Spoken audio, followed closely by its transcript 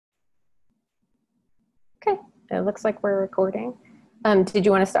It looks like we're recording. Did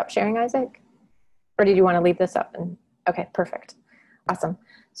you want to stop sharing, Isaac? Or did you want to leave this up? Okay, perfect. Awesome.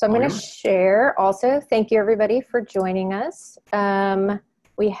 So I'm going to share also. Thank you, everybody, for joining us.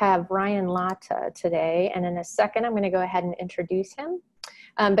 We have Ryan Latta today, and in a second, I'm going to go ahead and introduce him.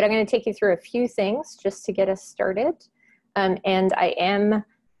 But I'm going to take you through a few things just to get us started. And I am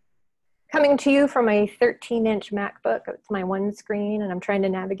coming to you from a 13-inch MacBook. It's my one screen, and I'm trying to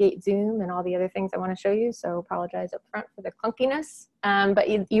navigate Zoom and all the other things I want to show you, so apologize up front for the clunkiness.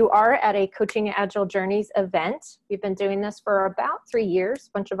 But you are at a Coaching Agile Journeys event. We've been doing this for about 3 years,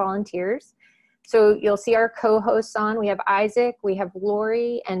 a bunch of volunteers. So you'll see our co-hosts on. We have Isaac, we have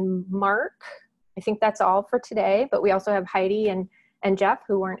Lori, and Mark. I think that's all for today, but we also have Heidi and Jeff,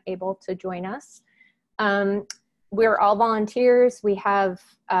 who weren't able to join us. We're all volunteers. We have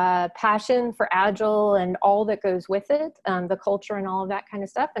passion for Agile and all that goes with it, the culture and all of that kind of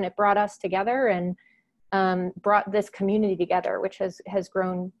stuff. And it brought us together and brought this community together, which has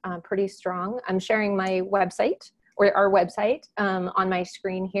grown pretty strong. I'm sharing my website, or our website, on my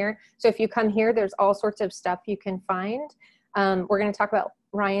screen here. So if you come here, there's all sorts of stuff you can find. We're going to talk about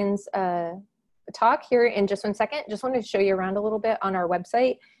Ryan's talk here in just 1 second. Just wanted to show you around a little bit on our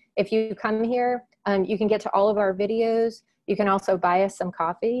website. If you come here, you can get to all of our videos. You can also buy us some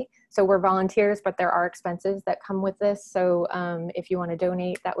coffee. So we're volunteers, but there are expenses that come with this. So if you want to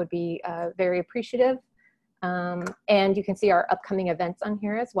donate, that would be very appreciative. And you can see our upcoming events on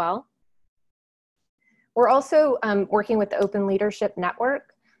here as well. We're also working with the Open Leadership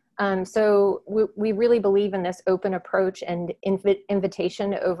Network. So we really believe in this open approach and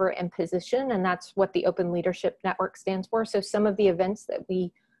invitation over imposition, and that's what the Open Leadership Network stands for. So some of the events that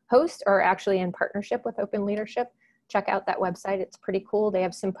we host are actually in partnership with Open Leadership. Check out that website. It's pretty cool. They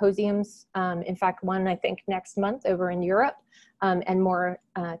have symposiums, in fact, one I think next month over in Europe, and more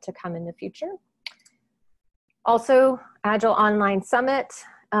to come in the future. Also, Agile Online Summit.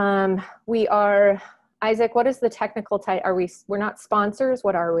 We are, Isaac, what is the technical title? We're not sponsors,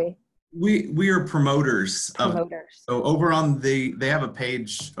 what are we? We are promoters. Promoters. So over on they have a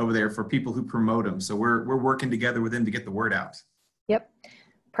page over there for people who promote them. So we're working together with them to get the word out. Yep.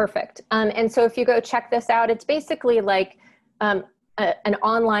 Perfect. And so if you go check this out, it's basically like an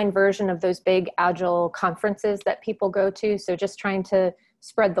online version of those big Agile conferences that people go to. So just trying to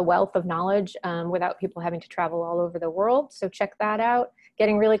spread the wealth of knowledge without people having to travel all over the world. So check that out.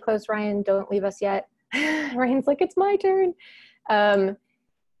 Getting really close, Ryan. Don't leave us yet. Ryan's like, it's my turn.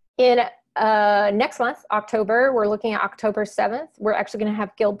 Next month, October, we're looking at October 7th. We're actually going to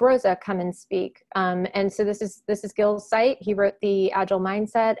have Gil Broza come and speak. And so this is Gil's site. He wrote The Agile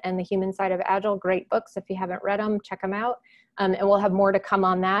Mindset and The Human Side of Agile. Great books. If you haven't read them, check them out. And we'll have more to come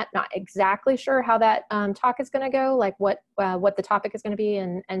on that. Not exactly sure how that talk is going to go, like what the topic is going to be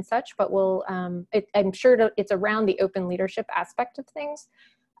and such, but we'll, I'm sure it's around the open leadership aspect of things.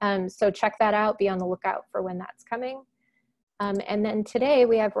 So check that out. Be on the lookout for when that's coming. And then today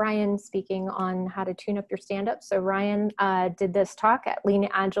we have Ryan speaking on how to tune up your stand-up. So Ryan did this talk at Lean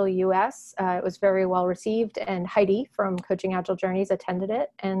Agile US. It was very well received, and Heidi from Coaching Agile Journeys attended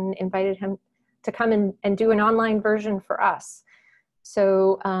it and invited him to come and do an online version for us.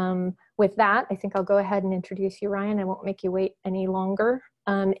 So with that, I think I'll go ahead and introduce you, Ryan. I won't make you wait any longer.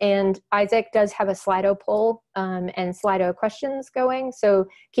 And Isaac does have a Slido poll and Slido questions going. So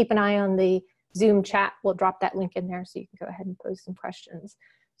keep an eye on the Zoom chat. We'll drop that link in there so you can go ahead and pose some questions.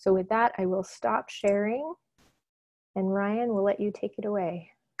 So with that, I will stop sharing, and Ryan, we'll let you take it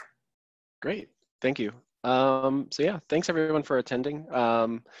away. Great, thank you. So yeah, thanks everyone for attending.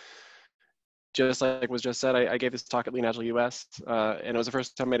 Just like was just said, I gave this talk at Lean Agile US, and it was the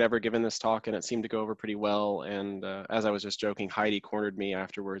first time I'd ever given this talk, and it seemed to go over pretty well. And as I was just joking, Heidi cornered me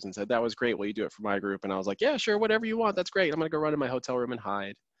afterwards and said, "That was great, will you do it for my group?" And I was like, "Yeah, sure, whatever you want, that's great. I'm gonna go run in my hotel room and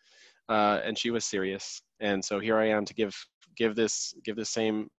hide." And she was serious, and so here I am to give this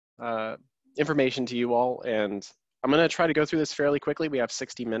same information to you all. And I'm going to try to go through this fairly quickly. We have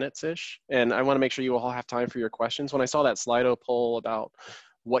 60 minutes-ish, and I want to make sure you all have time for your questions. When I saw that Slido poll about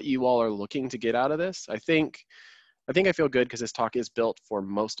what you all are looking to get out of this, I think I feel good because this talk is built for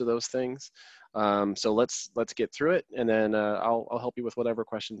most of those things. So let's get through it, and then I'll help you with whatever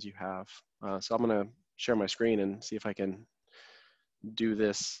questions you have. So I'm going to share my screen and see if I can do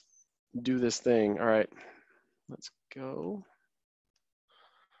this thing. All right, let's go.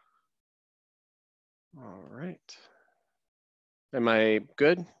 All right. Am I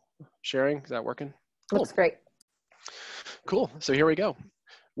good? Sharing, is that working? Cool. Looks great. Cool, so here we go.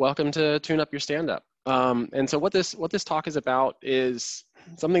 Welcome to Tune Up Your Stand-Up. And so what this talk is about is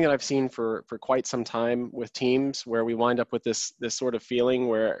something that I've seen for quite some time with teams, where we wind up with this sort of feeling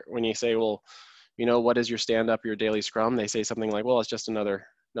where when you say, well, what is your stand-up, your daily scrum? They say something like, well, it's just another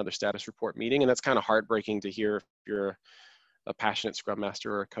status report meeting. And that's kind of heartbreaking to hear if you're a passionate scrum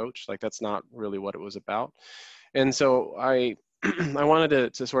master or a coach. Like, that's not really what it was about. And so I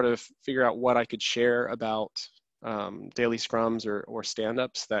wanted to sort of figure out what I could share about daily scrums or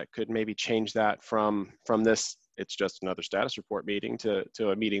stand-ups that could maybe change that from this, it's just another status report meeting, to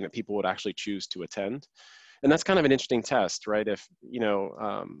a meeting that people would actually choose to attend. And that's kind of an interesting test, right? If,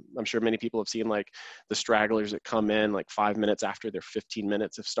 I'm sure many people have seen like the stragglers that come in like 5 minutes after their 15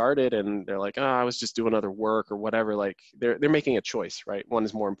 minutes have started, and they're like, oh, I was just doing other work or whatever. Like they're making a choice, right? One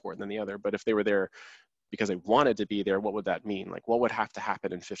is more important than the other. But if they were there because they wanted to be there, what would that mean? Like, what would have to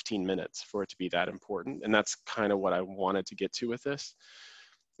happen in 15 minutes for it to be that important? And that's kind of what I wanted to get to with this.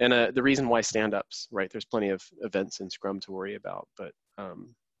 And the reason why stand-ups, right? There's plenty of events in Scrum to worry about, but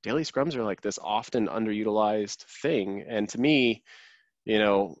daily scrums are like this often underutilized thing. And to me,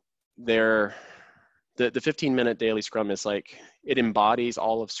 they're the 15-minute daily scrum is like, it embodies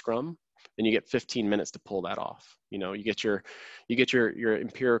all of Scrum, and you get 15 minutes to pull that off. You get your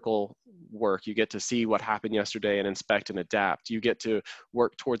empirical work. You get to see what happened yesterday and inspect and adapt. You get to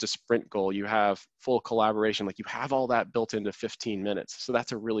work towards a sprint goal. You have full collaboration. Like, you have all that built into 15 minutes. So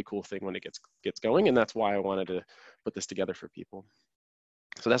that's a really cool thing when it gets going. And that's why I wanted to put this together for people.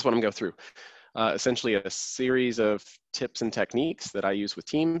 So that's what I'm going to go through. Essentially a series of tips and techniques that I use with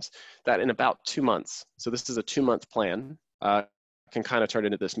teams that in about 2 months, so this is a 2-month plan, can kind of turn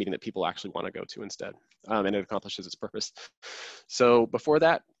into this meeting that people actually want to go to instead. And it accomplishes its purpose. So before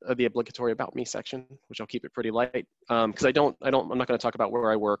that, the obligatory about me section, which I'll keep it pretty light, because I'm not going to talk about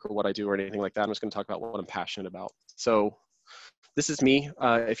where I work or what I do or anything like that. I'm just going to talk about what I'm passionate about. So this is me.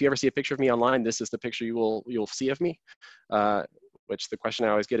 If you ever see a picture of me online, this is the picture you'll see of me. Which the question I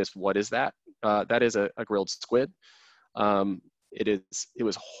always get is, what is that? That is a grilled squid. It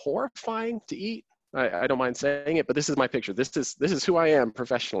was horrifying to eat. I don't mind saying it, but this is my picture. This is who I am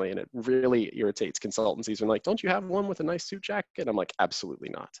professionally, and it really irritates consultancies. When like, don't you have one with a nice suit jacket? I'm like, absolutely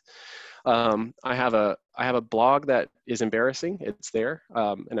not. I have a blog that is embarrassing. It's there,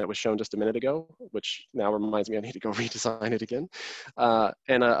 and it was shown just a minute ago, which now reminds me I need to go redesign it again.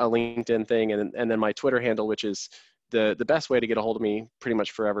 And a LinkedIn thing, and then my Twitter handle, which is the best way to get a hold of me pretty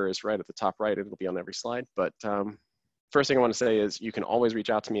much forever, is right at the top right. It'll be on every slide. But first thing I want to say is you can always reach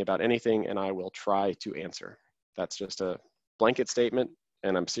out to me about anything, and I will try to answer. That's just a blanket statement,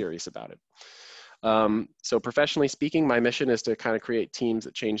 and I'm serious about it. So professionally speaking, my mission is to kind of create teams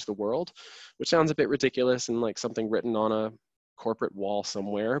that change the world, which sounds a bit ridiculous and like something written on a corporate wall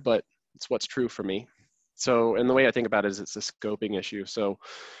somewhere, but it's what's true for me. So, and the way I think about it is it's a scoping issue. So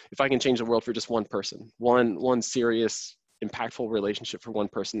if I can change the world for just one person, one serious, impactful relationship for one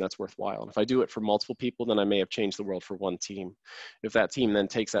person, that's worthwhile. And if I do it for multiple people, then I may have changed the world for one team. If that team then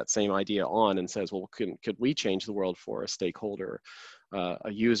takes that same idea on and says, well, could we change the world for a stakeholder, a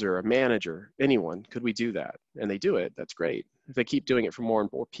user, a manager, anyone, could we do that? And they do it, that's great. If they keep doing it for more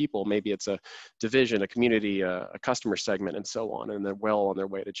and more people, maybe it's a division, a community, a customer segment, and so on, and they're well on their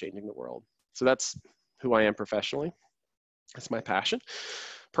way to changing the world. So that's who I am professionally. That's my passion.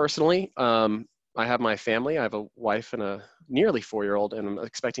 Personally, I have my family. I have a wife and a nearly 4-year-old, and I'm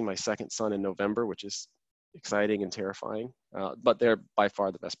expecting my second son in November, which is exciting and terrifying, but they're by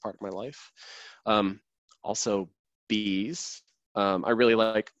far the best part of my life. Also, bees. I really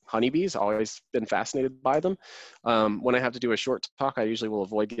like honeybees. I've always been fascinated by them. When I have to do a short talk, I usually will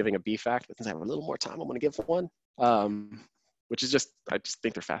avoid giving a bee fact, but since I have a little more time, I'm going to give one, which is I just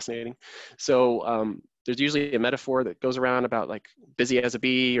think they're fascinating. So there's usually a metaphor that goes around about like busy as a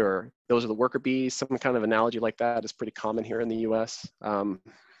bee, or those are the worker bees. Some kind of analogy like that is pretty common here in the US.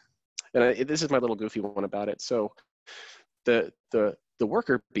 This is my little goofy one about it. So the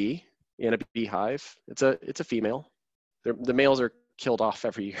worker bee in a beehive, it's a female. The males are killed off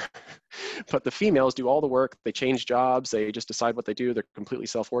every year, but the females do all the work. They change jobs. They just decide what they do. They're completely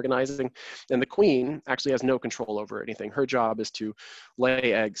self-organizing. And the queen actually has no control over anything. Her job is to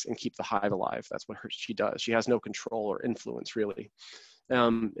lay eggs and keep the hive alive. That's what she does. She has no control or influence really.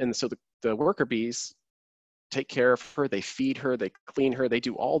 And so the worker bees take care of her. They feed her, they clean her, they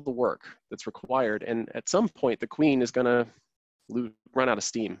do all the work that's required. And at some point, the queen is gonna run out of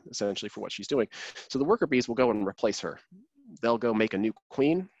steam essentially for what she's doing. So the worker bees will go and replace her. They'll go make a new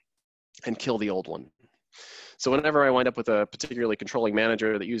queen and kill the old one. So whenever I wind up with a particularly controlling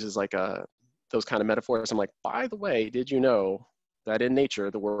manager that uses like those kind of metaphors, I'm like, by the way, did you know that in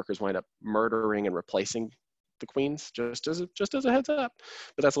nature, the workers wind up murdering and replacing the queens, just as a heads up?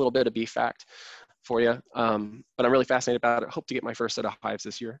 But that's a little bit of bee fact for you. But I'm really fascinated about it. Hope to get my first set of hives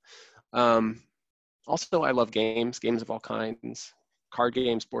this year. Also, I love games of all kinds. card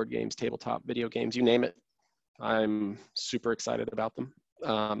games, board games, tabletop, video games, you name it. I'm super excited about them.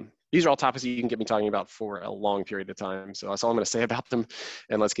 These are all topics that you can get me talking about for a long period of time. So that's all I'm going to say about them.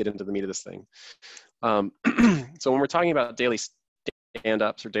 And let's get into the meat of this thing. So when we're talking about daily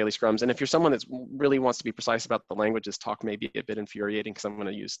stand-ups or daily scrums, and if you're someone that really wants to be precise about the language, this talk may be a bit infuriating because I'm going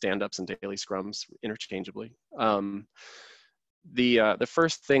to use stand-ups and daily scrums interchangeably. The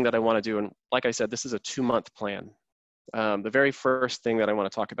first thing that I want to do, and like I said, this is a 2-month plan. The very first thing that I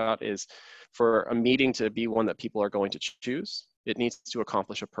want to talk about is for a meeting to be one that people are going to choose, it needs to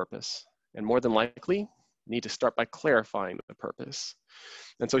accomplish a purpose. And more than likely, need to start by clarifying the purpose.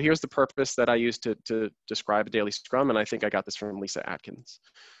 And so here's the purpose that I use to describe a daily scrum, and I think I got this from Lisa Atkins.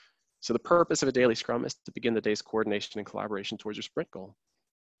 So the purpose of a daily scrum is to begin the day's coordination and collaboration towards your sprint goal.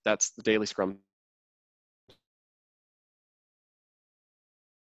 That's the daily scrum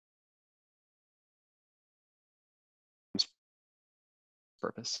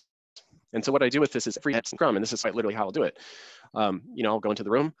purpose. And so what I do with this is every scrum, and this is quite literally how I'll do it. I'll go into the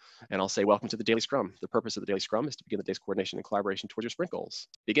room and I'll say, welcome to the daily scrum. The purpose of the daily scrum is to begin the day's coordination and collaboration towards your sprint goals.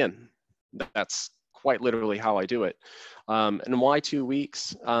 Begin. That's quite literally how I do it. And why 2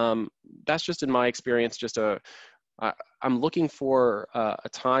 weeks? That's just in my experience, I'm looking for a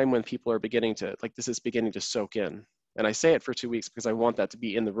time when people are beginning to, this is beginning to soak in. And I say it for 2 weeks because I want that to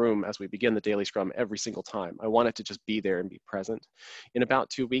be in the room as we begin the daily scrum every single time. I want it to just be there and be present. In about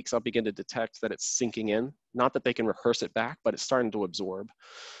 2 weeks, I'll begin to detect that it's sinking in. Not that they can rehearse it back, but it's starting to absorb.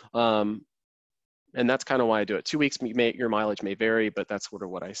 And that's kind of why I do it. 2 weeks, your mileage may vary, but that's sort of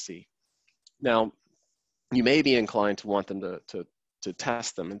what I see. Now, you may be inclined to want them to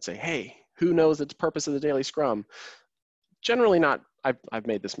test them and say, hey, who knows the purpose of the daily scrum? Generally not. I've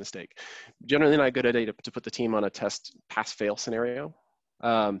made this mistake. Generally not a good idea to put the team on a test pass-fail scenario.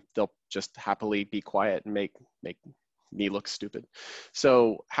 They'll just happily be quiet and make me look stupid.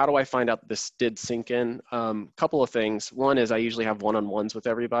 So how do I find out that this did sink in? Couple of things. One is I usually have one-on-ones with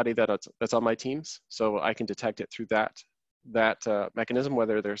everybody that's on my teams, so I can detect it through that mechanism,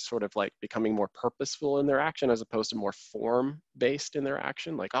 whether they're sort of like becoming more purposeful in their action as opposed to more form-based in their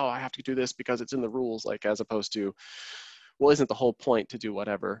action. Like, oh, I have to do this because it's in the rules, as opposed to, well, isn't the whole point to do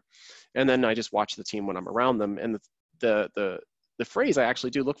whatever? And then I just watch the team when I'm around them. And the phrase I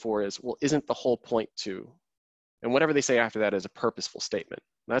actually do look for is, well, isn't the whole point to? And whatever they say after that is a purposeful statement.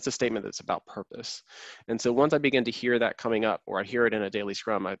 That's a statement that's about purpose. And so once I begin to hear that coming up, or I hear it in a daily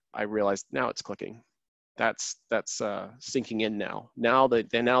scrum, I realize now it's clicking. That's sinking in now. Now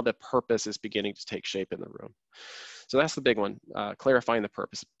the purpose is beginning to take shape in the room. So that's the big one, clarifying the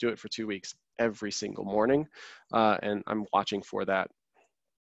purpose. Do it for 2 weeks every single morning. And I'm watching for that.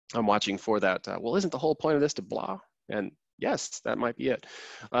 Well, isn't the whole point of this to blah? And yes, that might be it.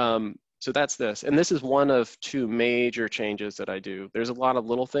 So that's this. And this is one of 2 major changes that I do. There's a lot of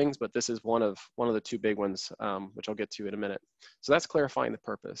little things, but this is one of the 2 big ones, which I'll get to in a minute. So that's clarifying the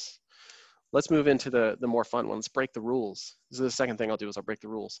purpose. Let's move into the more fun ones. Break the rules. This is the second thing I'll do is I'll break the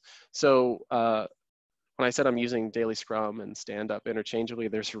rules. So when I said I'm using daily scrum and stand up interchangeably,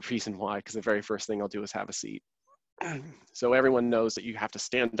 there's a reason why, because the very first thing I'll do is have a seat. So everyone knows that you have to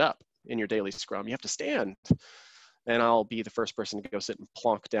stand up in your daily scrum. You have to stand. And I'll be the first person to go sit and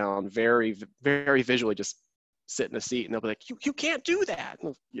plonk down, very, very visually just sit in a seat. And they'll be like, you can't do that.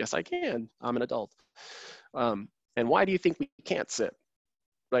 And yes, I can. I'm an adult. And why do you think we can't sit?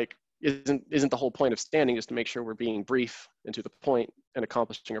 Isn't the whole point of standing just to make sure we're being brief and to the point and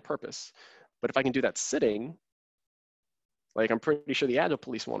accomplishing our purpose? But if I can do that sitting, I'm pretty sure the Agile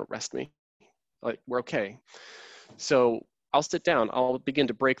police won't arrest me. We're okay. So I'll sit down. I'll begin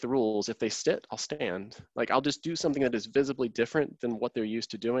to break the rules. If they sit, I'll stand. I'll just do something that is visibly different than what they're used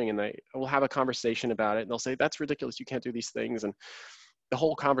to doing. And I will have a conversation about it. And they'll say, that's ridiculous. You can't do these things. And the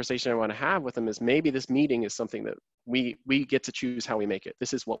whole conversation I want to have with them is maybe this meeting is something that we get to choose how we make it.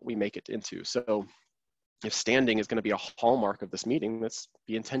 This is what we make it into. So if standing is going to be a hallmark of this meeting, let's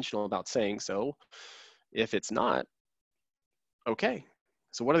be intentional about saying so. If it's not, okay.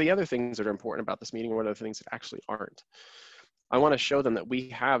 So what are the other things that are important about this meeting? What are the things that actually aren't? I want to show them that we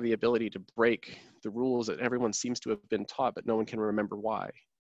have the ability to break the rules that everyone seems to have been taught, but no one can remember why,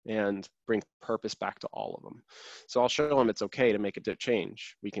 and bring purpose back to all of them. So I'll show them it's okay to make a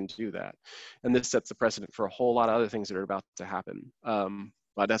change. We can do that. And this sets the precedent for a whole lot of other things that are about to happen.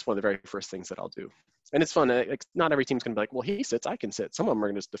 But that's one of the very first things that I'll do. And it's fun. Not every team's going to be like, well, he sits, I can sit. Some of them are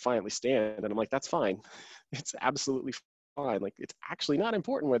going to just defiantly stand. And I'm like, that's fine. It's absolutely fine. It's actually not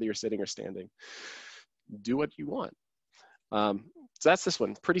important whether you're sitting or standing. Do what you want. So that's this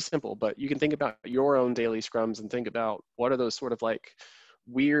one. Pretty simple, but you can think about your own daily scrums and think about what are those sort of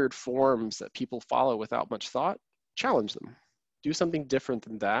weird forms that people follow without much thought. Challenge them. do something different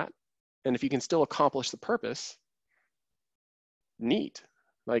than that. And if you can still accomplish the purpose, neat,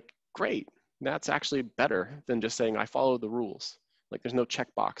 like great. That's actually better than just saying I follow the rules. Like there's no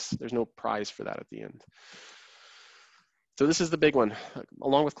checkbox, there's no prize for that at the end. So this is the big one,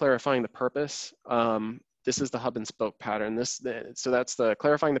 along with clarifying the purpose. This is the hub and spoke pattern. So that's the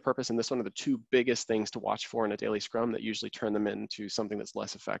clarifying the purpose, and this one are the two biggest things to watch for in a daily scrum that usually turn them into something that's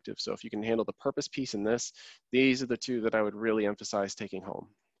less effective. So if you can handle the purpose piece in this, these are the two that I would really emphasize taking home.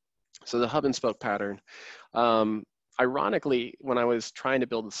 So the hub and spoke pattern. Ironically, when I was trying to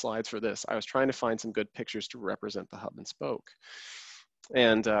build the slides for this, I was trying to find some good pictures to represent the hub and spoke.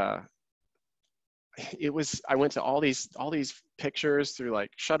 And I went to all these pictures through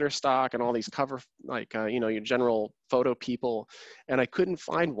like Shutterstock and all these cover, like, your general photo people. And I couldn't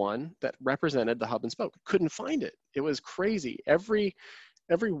find one that represented the hub and spoke. Couldn't find it. It was crazy. Every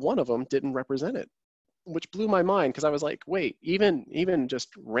one of them didn't represent it, which blew my mind, because I was like, wait, even just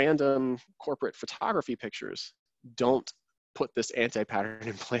random corporate photography pictures don't put this anti-pattern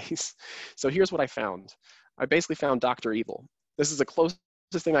in place. So here's what I found. I basically found Dr. Evil. This is the closest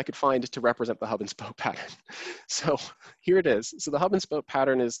thing I could find to represent the hub and spoke pattern. So here it is. So the hub and spoke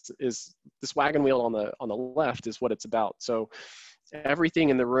pattern is this wagon wheel on the left is what it's about. So everything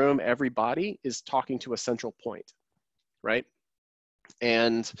in the room, everybody is talking to a central point, right?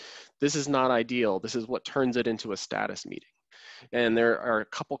 And this is not ideal. This is what turns it into a status meeting. And there are a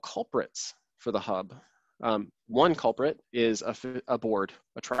couple culprits for the hub. One culprit is a board,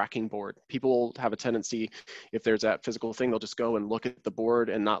 a tracking board. People have a tendency, if there's that physical thing, they'll just go and look at the board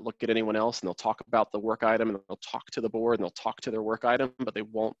and not look at anyone else, and they'll talk about the work item, and they'll talk to the board, and they'll talk to their work item, but they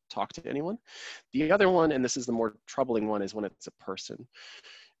won't talk to anyone. The other one, and this is the more troubling one, is when it's a person.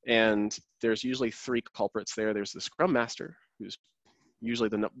 And there's usually three culprits there. There's the Scrum Master, who's usually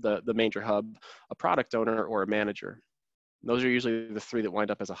the major hub, a product owner, or a manager. Those are usually the three that wind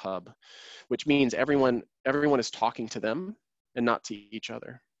up as a hub, which means everyone is talking to them and not to each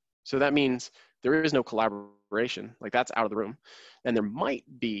other. So that means there is no collaboration, like that's out of the room. And there might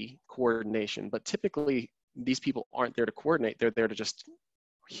be coordination, but typically these people aren't there to coordinate, they're there to just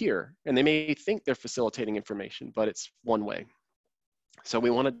hear. And they may think they're facilitating information, but it's one way. So we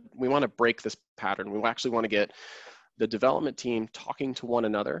want to break this pattern. We actually want to get the development team talking to one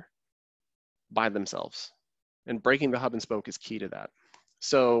another by themselves. And breaking the hub and spoke is key to that.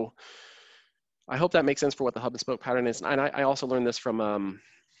 So I hope that makes sense for what the hub and spoke pattern is. And I also learned this from,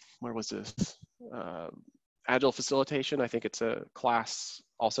 where was this? Agile Facilitation. I think it's a class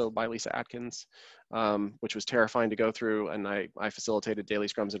also by Lisa Atkins, which was terrifying to go through. And I facilitated daily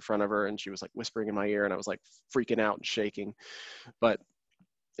scrums in front of her, and she was like whispering in my ear, and I was like freaking out and shaking, but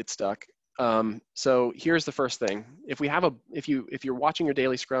it stuck. So here's the first thing. If you're watching your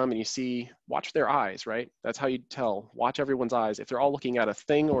daily scrum and you watch their eyes, right? That's how you tell. Watch everyone's eyes. If they're all looking at a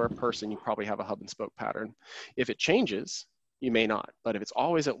thing or a person, you probably have a hub and spoke pattern. If it changes, you may not. But if it's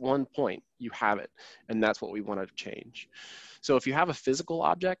always at one point, you have it. And that's what we want to change. So if you have a physical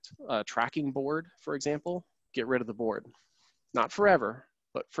object, a tracking board, for example, get rid of the board. Not forever,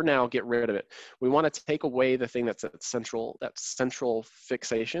 but for now, get rid of it. We want to take away the thing that's that central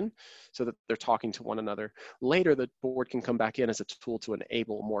fixation, so that they're talking to one another. Later, the board can come back in as a tool to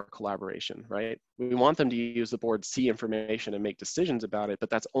enable more collaboration, right? We want them to use the board, see information, and make decisions about it, but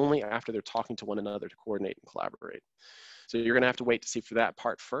that's only after they're talking to one another to coordinate and collaborate. So you're going to have to wait to see for that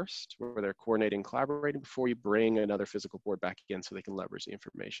part first, where they're coordinating and collaborating, before you bring another physical board back in so they can leverage the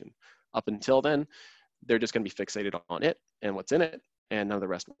information. Up until then, they're just going to be fixated on it and what's in it, and none of the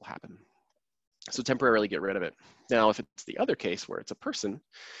rest will happen. So temporarily get rid of it. Now, if it's the other case where it's a person,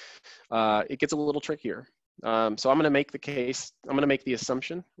 it gets a little trickier. So I'm going to make the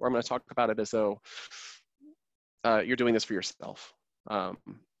assumption, or I'm going to talk about it as though you're doing this for yourself.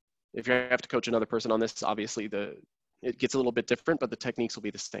 If you have to coach another person on this, obviously it gets a little bit different, but the techniques will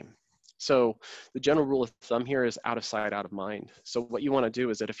be the same. So the general rule of thumb here is out of sight, out of mind. So what you want to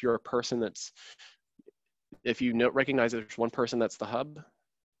do is that if you're a person if you recognize that there's one person that's the hub,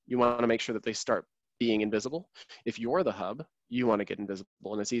 you want to make sure that they start being invisible. If you're the hub, you want to get invisible,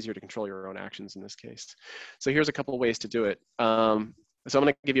 and it's easier to control your own actions in this case. So here's a couple of ways to do it. So I'm going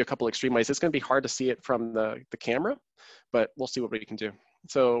to give you a couple extreme ways. It's going to be hard to see it from the camera, but we'll see what we can do.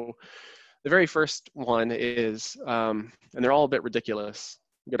 So the very first one is, and they're all a bit ridiculous.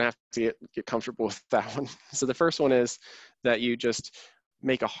 You're going to have to get comfortable with that one. So the first one is that you just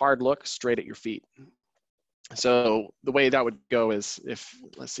make a hard look straight at your feet. So the way that would go is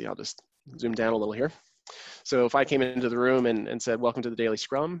let's see, I'll just zoom down a little here. So if I came into the room and said, welcome to the daily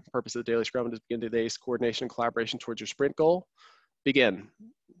scrum, purpose of the daily scrum is to begin today's coordination and collaboration towards your sprint goal, begin.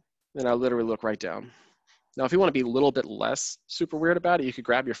 And I literally look right down. Now, if you want to be a little bit less super weird about it, you could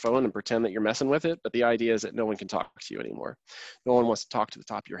grab your phone and pretend that you're messing with it. But the idea is that no one can talk to you anymore. No one wants to talk to the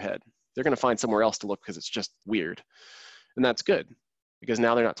top of your head. They're going to find somewhere else to look because it's just weird. And that's good because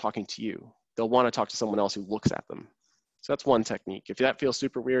now they're not talking to you. They'll want to talk to someone else who looks at them. So that's one technique. If that feels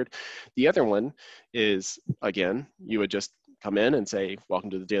super weird, the other one is, again, you would just come in and say, welcome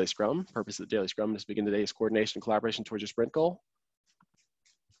to the Daily Scrum. Purpose of the Daily Scrum is to begin the day's coordination and collaboration towards your sprint goal.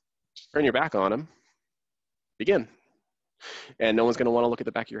 Turn your back on them. Begin. And no one's going to want to look at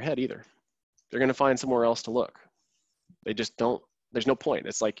the back of your head either. They're going to find somewhere else to look. They just don't, there's no point.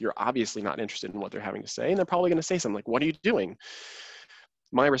 It's like you're obviously not interested in what they're having to say, and they're probably going to say something like, what are you doing?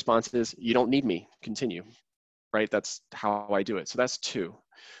 My response is, you don't need me, continue, right? That's how I do it. So that's two.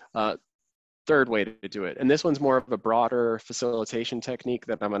 Third way to do it, and this one's more of a broader facilitation technique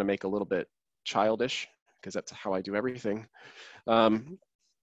that I'm going to make a little bit childish because that's how I do everything.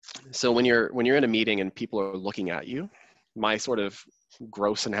 So when you're in a meeting and people are looking at you, my sort of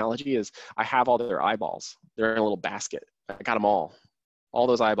gross analogy is I have all their eyeballs. They're in a little basket. I got them all. All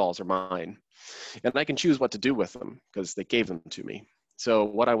those eyeballs are mine. And I can choose what to do with them because they gave them to me. So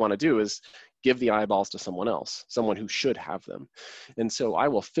what I want to do is give the eyeballs to someone else, someone who should have them. And so I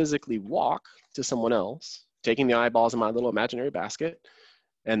will physically walk to someone else, taking the eyeballs in my little imaginary basket,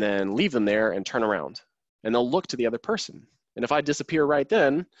 and then leave them there and turn around. And they'll look to the other person. And if I disappear right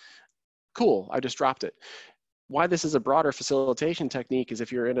then, cool, I just dropped it. Why this is a broader facilitation technique is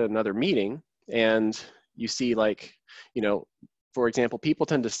if you're in another meeting and you see, like, you know, for example, people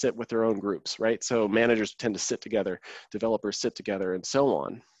tend to sit with their own groups, right? So managers tend to sit together, developers sit together, and so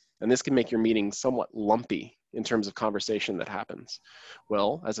on. And this can make your meeting somewhat lumpy in terms of conversation that happens.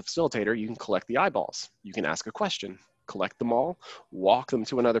 Well, as a facilitator, you can collect the eyeballs. You can ask a question, collect them all, walk them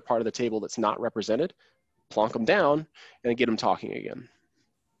to another part of the table that's not represented, plonk them down, and get them talking again.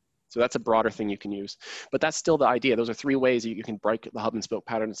 So that's a broader thing you can use. But that's still the idea. Those are three ways you can break the hub and spoke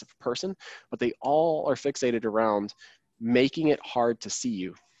patterns of a person, but they all are fixated around making it hard to see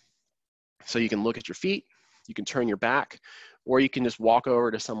you. So you can look at your feet, you can turn your back, or you can just walk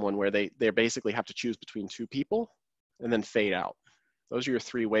over to someone where they basically have to choose between two people and then fade out. Those are your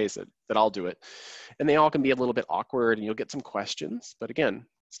three ways that I'll do it. And they all can be a little bit awkward and you'll get some questions, but again,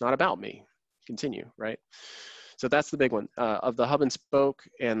 it's not about me. Continue, right? So that's the big one. Of the hub and spoke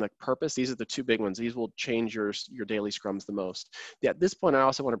and the purpose, these are the two big ones. These will change your daily scrums the most. At this point, I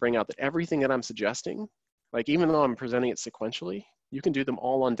also want to bring out that everything that I'm suggesting, like even though I'm presenting it sequentially, you can do them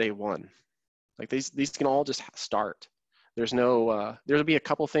all on day one. Like these can all just start. There's no, there'll be a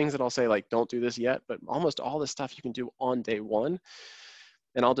couple things that I'll say like, don't do this yet, but almost all this stuff you can do on day one.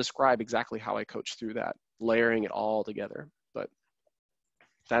 And I'll describe exactly how I coach through that, layering it all together. But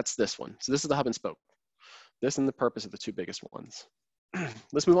that's this one. So this is the hub and spoke. This and the purpose are the two biggest ones.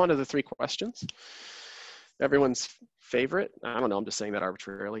 Let's move on to the three questions. Everyone's favorite. I don't know, I'm just saying that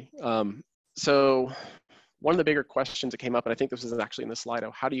arbitrarily. So one of the bigger questions that came up, and I think this is actually in the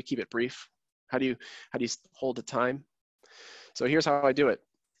Slido, how do you keep it brief? How do you hold the time? So here's how I do it.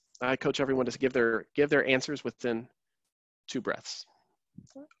 I coach everyone to give their answers within 2 breaths,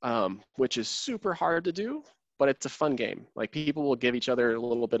 which is super hard to do, but it's a fun game. Like people will give each other a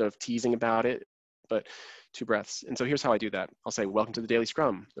little bit of teasing about it, but 2 breaths. And so here's how I do that. I'll say, welcome to the Daily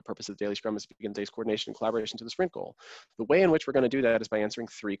Scrum. The purpose of the Daily Scrum is to begin the day's coordination and collaboration to the sprint goal. The way in which we're going to do that is by answering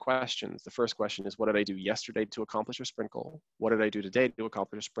 3 questions. The first question is, what did I do yesterday to accomplish a sprint goal? What did I do today to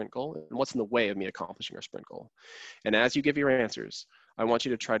accomplish a sprint goal? And what's in the way of me accomplishing our sprint goal? And as you give your answers, I want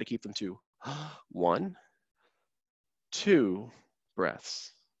you to try to keep them to 1, 2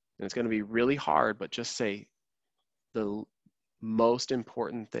 breaths. And it's going to be really hard, but just say the most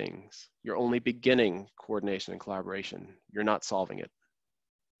important things. You're only beginning coordination and collaboration. You're not solving it.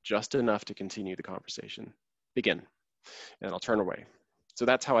 Just enough to continue the conversation. Begin. And I'll turn away. So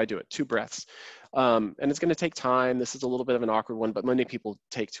that's how I do it. 2 breaths. And it's going to take time. This is a little bit of an awkward one, but many people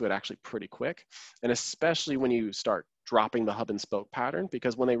take to it actually pretty quick. And especially when you start dropping the hub and spoke pattern,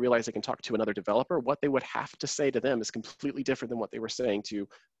 because when they realize they can talk to another developer, what they would have to say to them is completely different than what they were saying to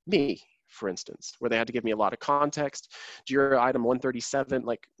me, for instance, where they had to give me a lot of context. Jira item 137,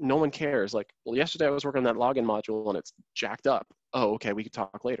 like no one cares. Like, well, yesterday I was working on that login module and it's jacked up. Oh, okay, we could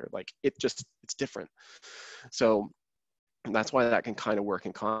talk later. Like it's different. So that's why that can kind of work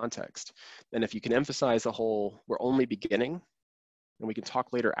in context. And if you can emphasize the whole, we're only beginning and we can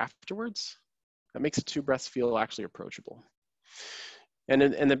talk later afterwards, that makes the 2 breaths feel actually approachable. And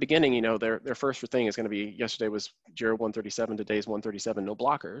in the beginning, you know, their first thing is going to be, yesterday was Jira 137, today's 137, no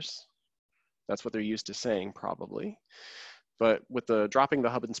blockers. That's what they're used to saying probably. But with the dropping the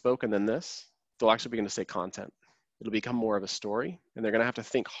hub and spoke and then this, they'll actually begin to say content. It'll become more of a story and they're going to have to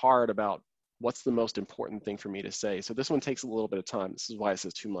think hard about What's the most important thing for me to say? So this one takes a little bit of time. This is why it's a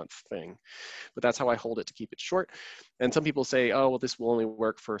 2-month thing, but that's how I hold it to keep it short. And some people say, oh, well, this will only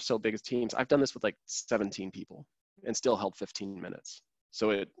work for so big teams. I've done this with like 17 people and still held 15 minutes.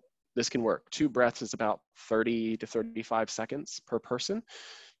 So this can work. 2 breaths is about 30 to 35 seconds per person.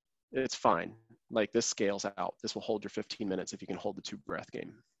 It's fine. Like this scales out. This will hold your 15 minutes if you can hold the 2 breath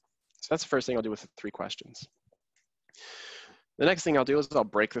game. So that's the first thing I'll do with the 3 questions. The next thing I'll do is I'll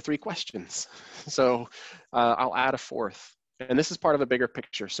break the 3 questions. So I'll add a 4th. And this is part of a bigger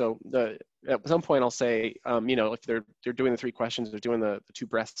picture. So at some point I'll say, if they're doing the 3 questions, they're doing the 2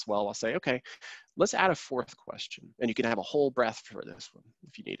 breaths well, I'll say, okay, let's add a 4th question. And you can have a whole breath for this one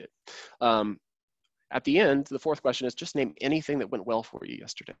if you need it. At the end, the 4th question is just name anything that went well for you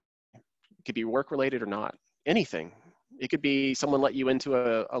yesterday. It could be work related or not, anything. It could be someone let you into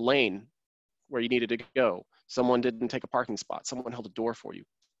a lane where you needed to go. Someone didn't take a parking spot. Someone held a door for you.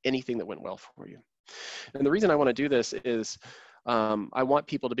 Anything that went well for you. And the reason I want to do this is I want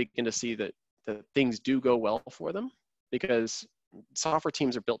people to begin to see that things do go well for them, because software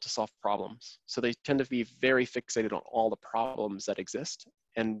teams are built to solve problems. So they tend to be very fixated on all the problems that exist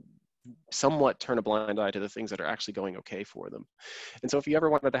and somewhat turn a blind eye to the things that are actually going okay for them. And so if you ever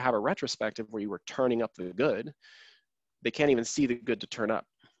wanted to have a retrospective where you were turning up the good, they can't even see the good to turn up.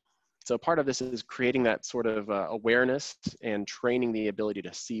 So part of this is creating that sort of awareness and training the ability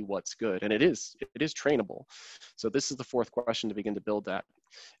to see what's good. And it is trainable. So this is the 4th question to begin to build that.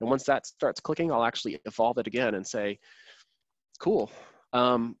 And once that starts clicking, I'll actually evolve it again and say, cool.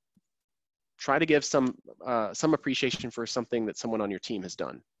 Try to give some appreciation for something that someone on your team has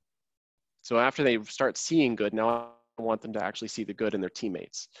done. So after they start seeing good, now I want them to actually see the good in their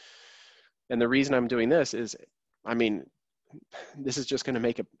teammates. And the reason I'm doing this is, this is just going to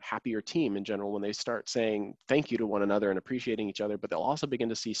make a happier team in general when they start saying thank you to one another and appreciating each other, but they'll also begin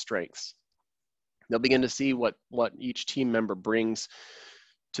to see strengths. They'll begin to see what each team member brings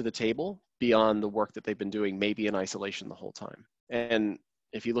to the table beyond the work that they've been doing, maybe in isolation the whole time. And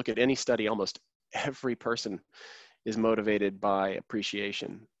if you look at any study, almost every person is motivated by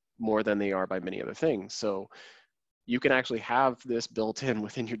appreciation more than they are by many other things. So you can actually have this built in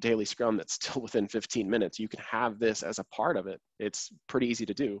within your daily scrum that's still within 15 minutes. You can have this as a part of it. It's pretty easy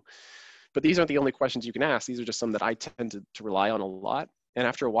to do. But these aren't the only questions you can ask. These are just some that I tend to rely on a lot. And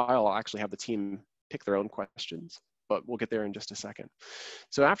after a while, I'll actually have the team pick their own questions. But we'll get there in just a second.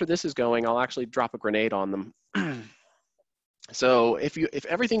 So after this is going, I'll actually drop a grenade on them. So if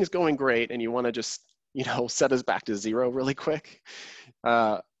everything is going great and you want to just set us back to 0 really quick,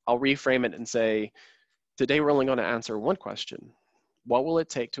 I'll reframe it and say, today we're only going to answer 1 question. What will it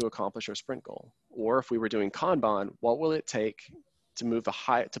take to accomplish our sprint goal? Or if we were doing Kanban, what will it take to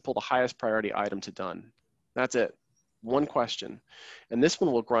pull the highest priority item to done? That's it. 1 question. And this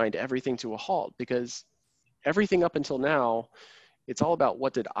one will grind everything to a halt, because everything up until now, it's all about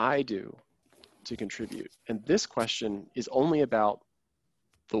what did I do to contribute? And this question is only about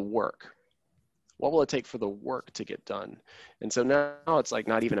the work. What will it take for the work to get done? And so now it's like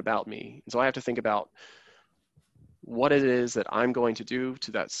not even about me. And so I have to think about what it is that I'm going to do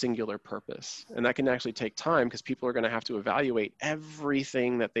to that singular purpose. And that can actually take time, because people are going to have to evaluate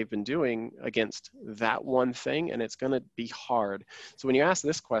everything that they've been doing against that one thing, and it's going to be hard. So when you ask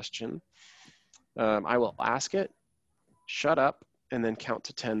this question, I will ask it, shut up, and then count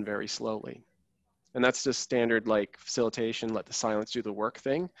to 10 very slowly. And that's just standard like facilitation, let the silence do the work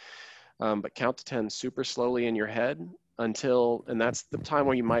thing. But count to 10 super slowly in your head and that's the time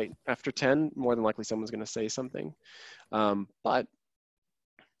where you might, after 10, more than likely someone's going to say something. But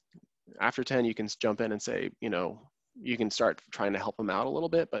after 10, you can jump in and say, you can start trying to help them out a little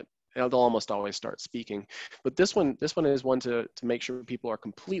bit, but they'll almost always start speaking. But this one is one to make sure people are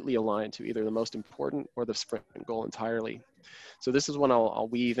completely aligned to either the most important or the sprint goal entirely. So this is one I'll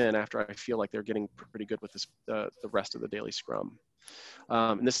weave in after I feel like they're getting pretty good with the rest of the daily scrum.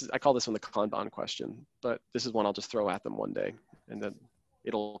 And I call this one the Kanban question, but this is one I'll just throw at them one day, and then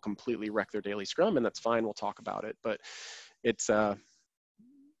it'll completely wreck their daily scrum, and that's fine. We'll talk about it, but it's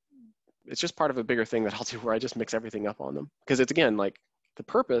just part of a bigger thing that I'll do where I just mix everything up on them, because it's, again, like the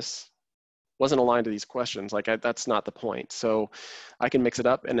purpose wasn't aligned to these questions. Like that's not the point. So I can mix it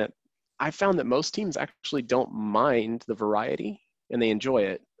up, and I found that most teams actually don't mind the variety and they enjoy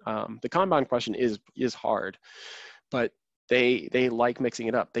it. The Kanban question is hard, but they like mixing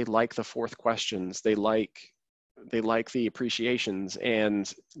it up. They like the 4th questions. They like the appreciations.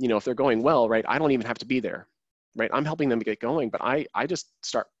 And, if they're going well, right, I don't even have to be there, right? I'm helping them get going, but I just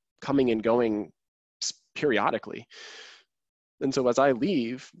start coming and going periodically. And so as I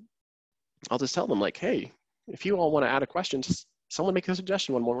leave, I'll just tell them like, hey, if you all want to add a question, just someone make a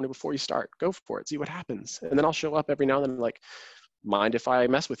suggestion one morning before you start. Go for it. See what happens. And then I'll show up every now and then like, mind if I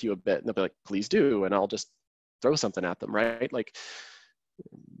mess with you a bit? And they'll be like, please do. And I'll just throw something at them, right? Like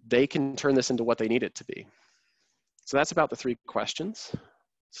they can turn this into what they need it to be. So that's about the 3 questions.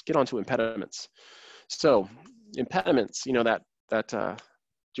 Let's get on to impediments. So impediments, you know,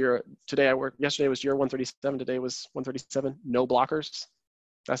 yesterday was year 137, today was 137, no blockers.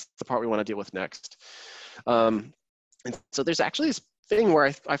 That's the part we want to deal with next. And so there's actually this thing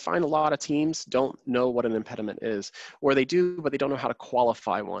where I find a lot of teams don't know what an impediment is, or they do, but they don't know how to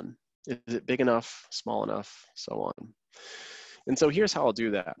qualify one. Is it big enough, small enough, so on. And so here's how I'll do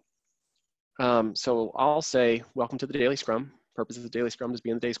that. So I'll say, welcome to the Daily Scrum. Purpose of the Daily Scrum is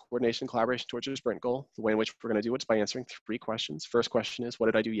being the day's coordination and collaboration towards your sprint goal. The way in which we're going to do it is by answering 3 questions. First question is, what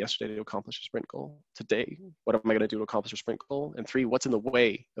did I do yesterday to accomplish a sprint goal? Today, what am I going to do to accomplish a sprint goal? And 3, what's in the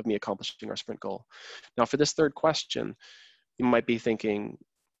way of me accomplishing our sprint goal? Now for this 3rd question, you might be thinking,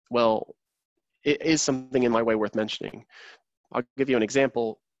 well, it is something in my way worth mentioning. I'll give you an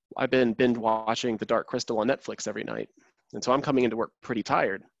example. I've been binge watching The Dark Crystal on Netflix every night. And so I'm coming into work pretty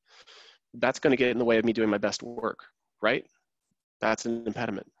tired. That's going to get in the way of me doing my best work, right? That's an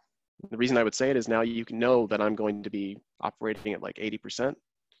impediment. The reason I would say it is now you can know that I'm going to be operating at like 80%.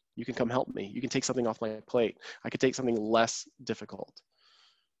 You can come help me. You can take something off my plate. I could take something less difficult.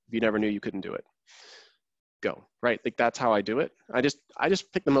 If you never knew you couldn't do it, go, right? Like that's how I do it. I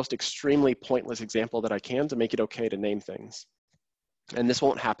just pick the most extremely pointless example that I can to make it okay to name things. And this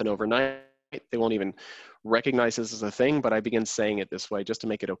won't happen overnight. They won't even recognize this as a thing, but I begin saying it this way just to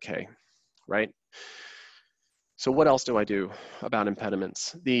make it okay, right? So what else do I do about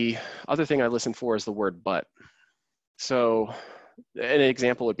impediments? The other thing I listen for is the word but. So an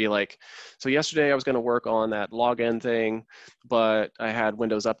example would be like, so yesterday I was going to work on that login thing, but I had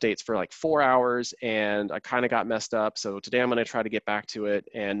Windows updates for like 4 hours and I kind of got messed up. So today I'm going to try to get back to it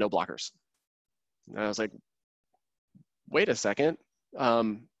and no blockers. And I was like, wait a second.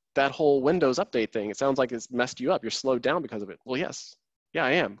 That whole Windows update thing, it sounds like it's messed you up. You're slowed down because of it. Well, yes. Yeah,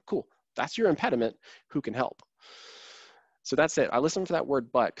 I am. Cool. That's your impediment. Who can help? So that's it. I listen for that word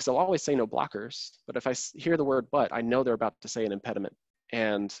but, because I'll always say no blockers. But if I hear the word but, I know they're about to say an impediment.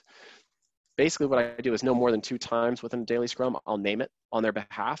 And basically what I do is no more than 2 times within a daily scrum, I'll name it on their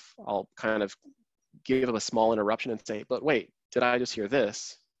behalf. I'll kind of give them a small interruption and say, but wait, did I just hear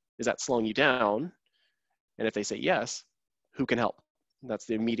this? Is that slowing you down? And if they say yes, who can help? That's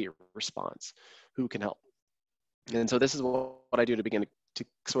the immediate response. Who can help? And so this is what I do to begin to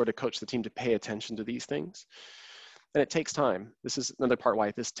sort of coach the team to pay attention to these things. And it takes time. This is another part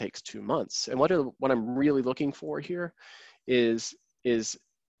why this takes 2 months. And what I'm really looking for here is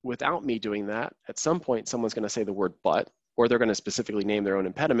without me doing that, at some point, someone's going to say the word but, or they're going to specifically name their own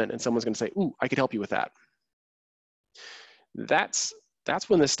impediment, and someone's going to say, ooh, I could help you with that. That's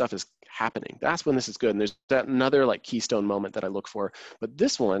when this stuff is happening. That's when this is good. And there's that another like keystone moment that I look for. But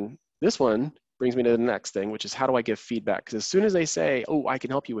this one brings me to the next thing, which is how do I give feedback? Because as soon as they say, oh, I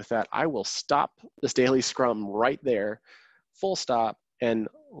can help you with that, I will stop this daily scrum right there, full stop, and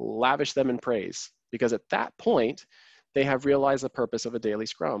lavish them in praise. Because at that point, they have realized the purpose of a daily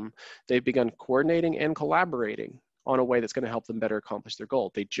scrum. They've begun coordinating and collaborating on a way that's going to help them better accomplish their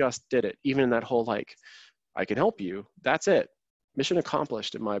goal. They just did it. Even in that whole like, I can help you, that's it. Mission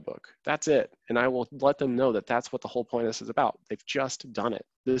accomplished in my book. That's it. And I will let them know that that's what the whole point of this is about. They've just done it.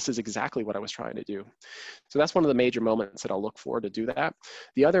 This is exactly what I was trying to do. So that's one of the major moments that I'll look for to do that.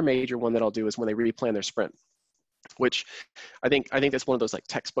 The other major one that I'll do is when they replan their sprint, which I think that's one of those like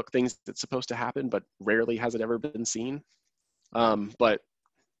textbook things that's supposed to happen, but rarely has it ever been seen. But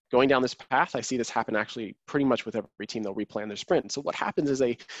going down this path, I see this happen actually pretty much with every team. They'll replan their sprint. And so what happens is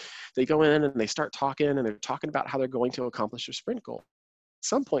they go in and they start talking and they're talking about how they're going to accomplish their sprint goal. At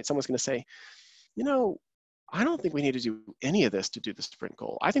some point, someone's going to say, you know, I don't think we need to do any of this to do the sprint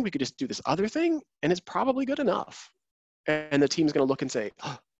goal. I think we could just do this other thing and it's probably good enough. And the team's going to look and say,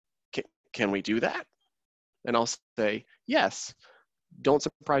 oh, can we do that? And I'll say, yes, don't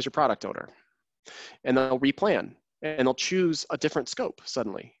surprise your product owner. And they'll replan and they'll choose a different scope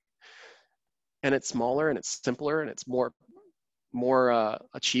suddenly. And it's smaller and it's simpler and it's more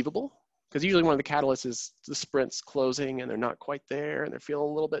achievable. Because usually one of the catalysts is the sprint's closing and they're not quite there and they're feeling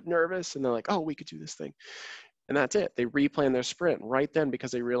a little bit nervous and they're like, oh, we could do this thing. And that's it. They replan their sprint right then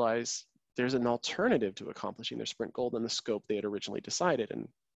because they realize there's an alternative to accomplishing their sprint goal than the scope they had originally decided. And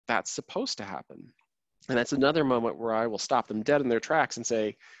that's supposed to happen. And that's another moment where I will stop them dead in their tracks and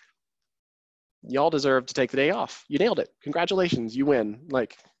say, y'all deserve to take the day off. You nailed it. Congratulations, you win.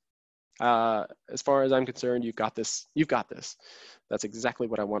 Like, As far as I'm concerned, you've got this. You've got this. That's exactly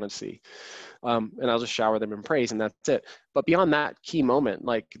what I want to see. And I'll just shower them in praise, and that's it. But beyond that key moment,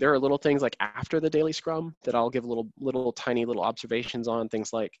 like there are little things like after the daily scrum that I'll give little tiny observations on.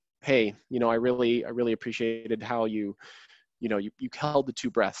 Things like, hey, I really appreciated how you held the 2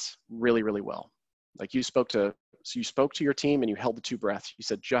 breaths really, really well. Like you spoke to your team and you held the 2 breaths. You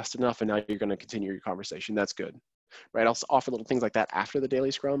said just enough, and now you're going to continue your conversation. That's good, right? I'll offer little things like that after the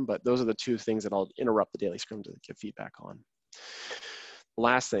daily scrum, but those are the 2 things that I'll interrupt the daily scrum to give feedback on.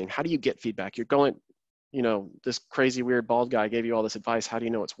 Last thing, how do you get feedback? You're going, this crazy weird bald guy gave you all this advice. How do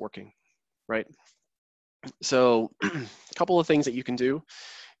you know it's working, right? So a couple of things that you can do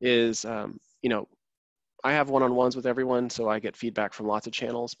is, I have one-on-ones with everyone, so I get feedback from lots of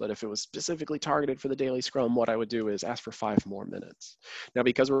channels, but if it was specifically targeted for the daily scrum, what I would do is ask for 5 more minutes. Now,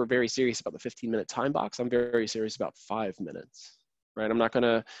 because we're very serious about the 15-minute time box, I'm very serious about 5 minutes, right? I'm not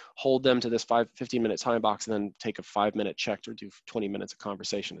gonna hold them to this 15-minute time box and then take a 5-minute check or do 20 minutes of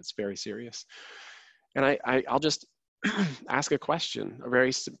conversation. It's very serious. And I'll just ask a question, a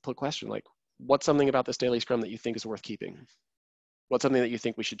very simple question, like, what's something about this daily scrum that you think is worth keeping? What's something that you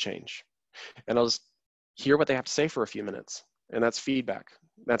think we should change? And I'll just hear what they have to say for a few minutes, and that's feedback.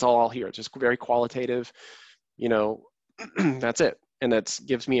 That's all I'll hear. Just very qualitative, that's it. And that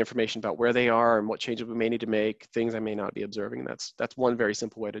gives me information about where they are and what changes we may need to make, things I may not be observing. That's one very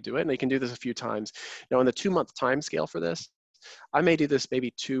simple way to do it. And they can do this a few times. Now, on the 2-month time scale for this, I may do this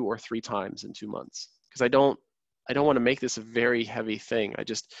maybe 2 or 3 times in 2 months, because I don't want to make this a very heavy thing.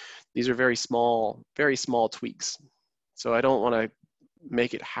 These are very small tweaks. So I don't want to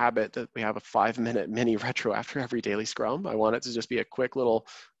make it habit that we have a 5-minute mini retro after every daily scrum. I want it to just be a quick little,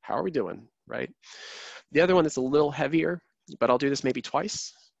 how are we doing, right? The other one that's a little heavier, but I'll do this maybe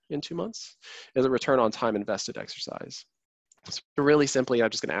twice in 2 months, is a return on time invested exercise. So really simply, I'm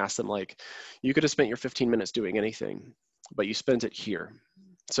just going to ask them, like, you could have spent your 15 minutes doing anything, but you spent it here.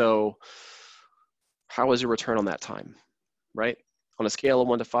 So how was your return on that time, right? On a scale of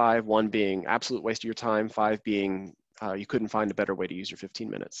 1 to 5, 1 being absolute waste of your time, 5 being you couldn't find a better way to use your 15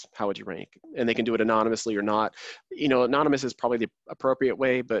 minutes. How would you rank? And they can do it anonymously or not. Anonymous is probably the appropriate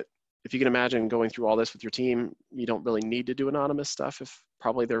way, but if you can imagine going through all this with your team, you don't really need to do anonymous stuff if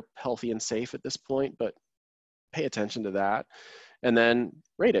probably they're healthy and safe at this point, but pay attention to that and then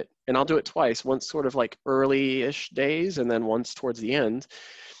rate it. And I'll do it twice, once sort of like early-ish days and then once towards the end.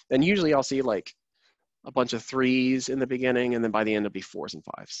 And usually I'll see like a bunch of 3s in the beginning, and then by the end it'll be 4s and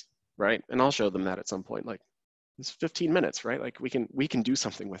 5s, right? And I'll show them that at some point, like, it's 15 minutes, right? Like we can do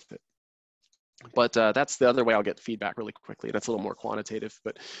something with it. But that's the other way I'll get feedback really quickly. And that's a little more quantitative,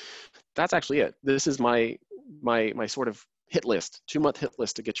 but that's actually it. This is my sort of hit list, 2-month hit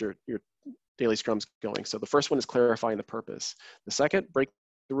list to get your daily scrums going. So the first one is clarifying the purpose. The second, break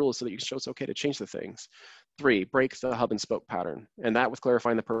the rules so that you can show it's okay to change the things. 3, break the hub and spoke pattern. And that with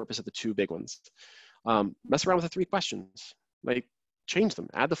clarifying the purpose of the 2 big ones. Mess around with the 3 questions. Like, change them,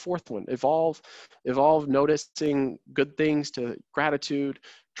 add the 4th one, evolve noticing good things to gratitude,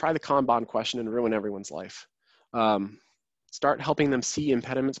 try the Kanban question and ruin everyone's life. Start helping them see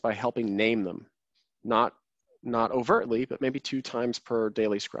impediments by helping name them, not overtly, but maybe 2 times per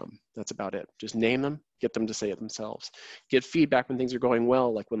daily scrum. That's about it. Just name them, get them to say it themselves. Get feedback when things are going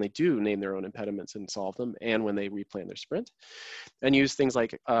well, like when they do name their own impediments and solve them, and when they replan their sprint. And use things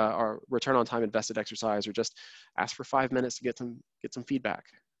like our return on time invested exercise, or just ask for 5 minutes to get some feedback.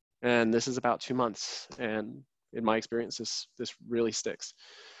 And this is about 2 months. And in my experience, this really sticks.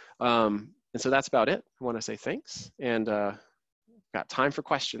 And so that's about it. I want to say thanks, and got time for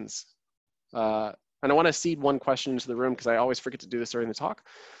questions. And I want to seed one question into the room because I always forget to do this during the talk.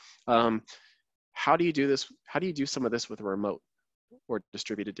 How do you do this? How do you do some of this with a remote or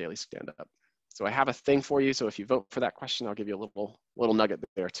distributed daily stand-up? So I have a thing for you. So if you vote for that question, I'll give you a little nugget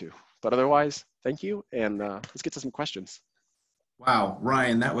there too. But otherwise, thank you. And let's get to some questions. Wow,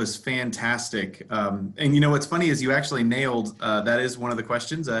 Ryan, that was fantastic. And what's funny is you actually nailed, that is one of the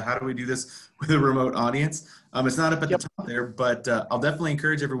questions. How do we do this with a remote audience? It's not up at the top there, but I'll definitely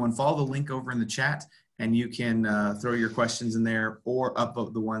encourage everyone, follow the link over in the chat and you can throw your questions in there or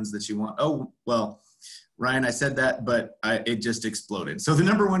upvote the ones that you want. Oh, well, Ryan, I said that, but it just exploded. So the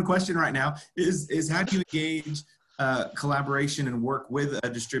number 1 question right now is how do you engage collaboration and work with a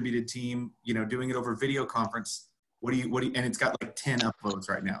distributed team, doing it over video conference? What do you, and it's got like 10 upvotes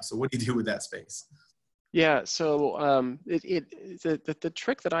right now. So what do you do with that space? Yeah, so the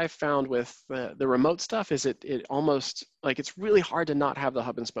trick that I've found with the remote stuff is it almost, like, it's really hard to not have the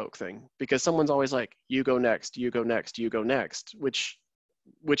hub and spoke thing, because someone's always like, you go next, you go next, you go next, which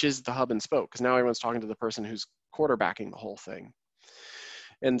is the hub and spoke, because now everyone's talking to the person who's quarterbacking the whole thing.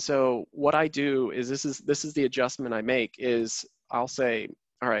 And so what I do is this is the adjustment I make is I'll say,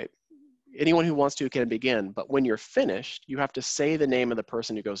 all right, anyone who wants to can begin, but when you're finished, you have to say the name of the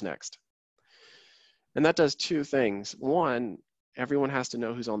person who goes next. And that does two things. One, everyone has to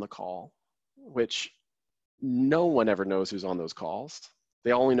know who's on the call, which no one ever knows who's on those calls.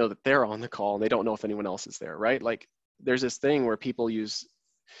 They only know that they're on the call and they don't know if anyone else is there, right? Like there's this thing where people use,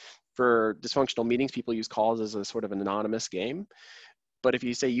 for dysfunctional meetings, people use calls as a sort of an anonymous game. But if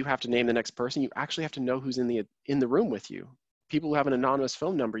you say you have to name the next person, you actually have to know who's in the room with you. People who have an anonymous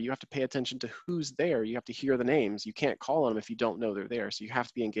phone number, you have to pay attention to who's there. You have to hear the names. You can't call on them if you don't know they're there. So you have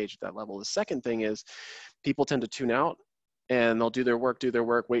to be engaged at that level. The second thing is people tend to tune out and they'll do their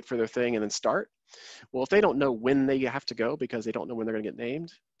work, wait for their thing, and then start. Well, if they don't know when they have to go because they don't know when they're going to get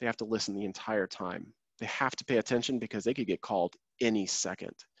named, they have to listen the entire time. They have to pay attention because they could get called any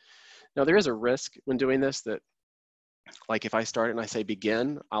second. Now, there is a risk when doing this that, like if I start and I say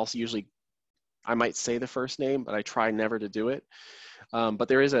begin, I might say the first name, but I try never to do it. But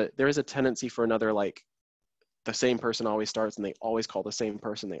there is a tendency for another, like the same person always starts and they always call the same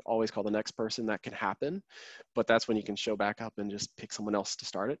person. They always call the next person. That can happen, but that's when you can show back up and just pick someone else to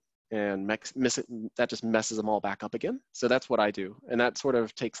start it and miss it. That just messes them all back up again. So that's what I do. And that sort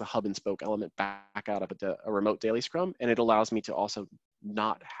of takes a hub and spoke element back out of a remote daily scrum. And it allows me to also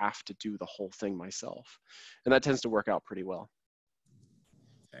not have to do the whole thing myself. And that tends to work out pretty well.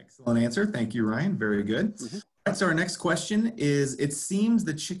 Excellent answer. Thank you, Ryan. Very good. Mm-hmm. All right, so our next question is, it seems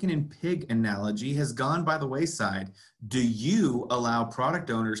the chicken and pig analogy has gone by the wayside. Do you allow product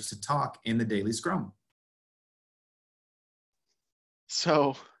owners to talk in the daily scrum?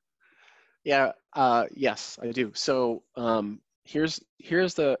 So, yeah, yes, I do. So here's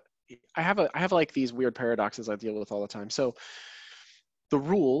the, I have like these weird paradoxes I deal with all the time. So the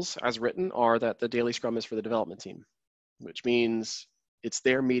rules as written are that the daily scrum is for the development team, which means it's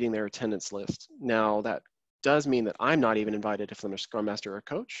their meeting their attendance list. Now that does mean that I'm not even invited if I'm a scrum master or a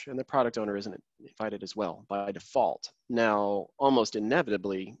coach, and the product owner isn't invited as well by default. Now, almost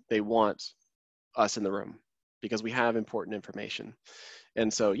inevitably, they want us in the room because we have important information.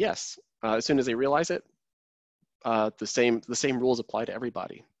 And so, yes, as soon as they realize it, the same rules apply to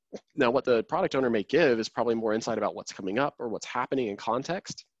everybody. Now, what the product owner may give is probably more insight about what's coming up or what's happening in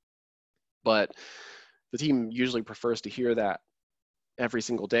context, but the team usually prefers to hear that every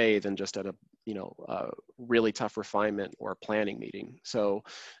single day than just at a really tough refinement or planning meeting. So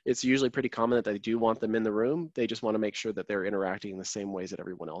it's usually pretty common that they do want them in the room. They just want to make sure that they're interacting in the same ways that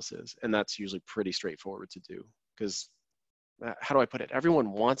everyone else is. And that's usually pretty straightforward to do because how do I put it?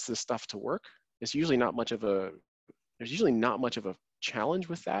 Everyone wants this stuff to work. There's usually not much of a challenge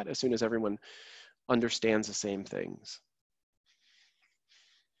with that as soon as everyone understands the same things.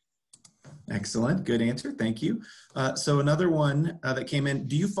 Excellent. Good answer. Thank you. So another one that came in,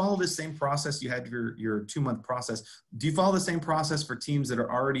 do you follow the same process? You had your 2-month process. Do you follow the same process for teams that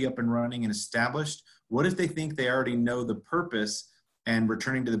are already up and running and established? What if they think they already know the purpose and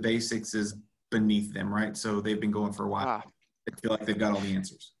returning to the basics is beneath them, right? So they've been going for a while. They feel like they've got all the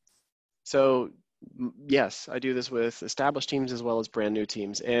answers. So yes, I do this with established teams as well as brand new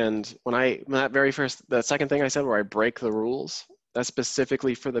teams. And the second thing I said where I break the rules, that's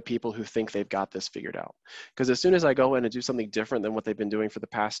specifically for the people who think they've got this figured out. Because as soon as I go in and do something different than what they've been doing for the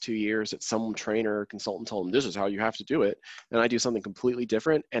past 2 years, that some trainer or consultant told them, this is how you have to do it, and I do something completely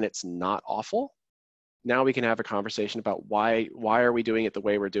different and it's not awful, now we can have a conversation about why are we doing it the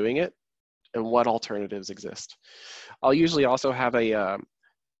way we're doing it and what alternatives exist. I'll usually also have a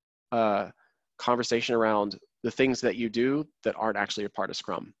conversation around the things that you do that aren't actually a part of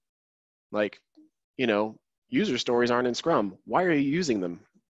Scrum. Like, user stories aren't in Scrum. Why are you using them?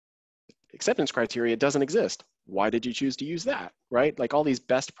 Acceptance criteria doesn't exist. Why did you choose to use that, right? Like all these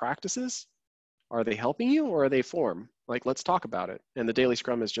best practices, are they helping you or are they form? Like, let's talk about it. And the daily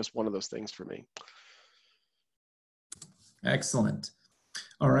Scrum is just one of those things for me. Excellent.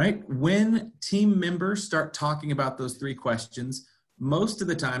 All right. When team members start talking about those 3 questions, most of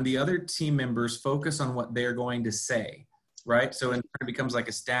the time, the other team members focus on what they're going to say, right? So it becomes like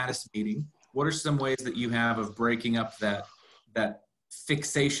a status meeting. What are some ways that you have of breaking up that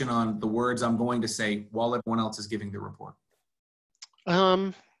fixation on the words I'm going to say while everyone else is giving the report?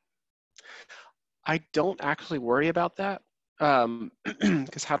 I don't actually worry about that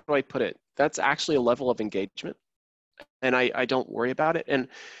because how do I put it? That's actually a level of engagement, and I don't worry about it. And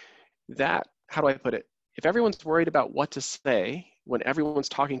that, how do I put it? If everyone's worried about what to say when everyone's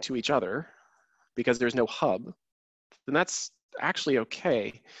talking to each other because there's no hub, then that's actually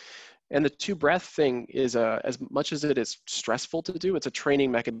okay. And the 2 breath thing is, as much as it is stressful to do, it's a training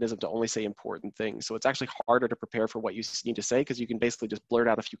mechanism to only say important things. So it's actually harder to prepare for what you need to say, because you can basically just blurt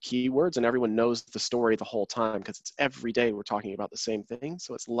out a few keywords and everyone knows the story the whole time, because it's every day we're talking about the same thing.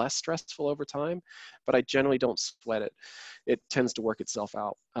 So it's less stressful over time, but I generally don't sweat it. It tends to work itself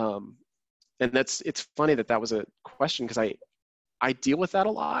out. And it's funny that was a question, because I deal with that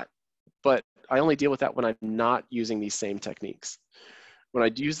a lot, but I only deal with that when I'm not using these same techniques. When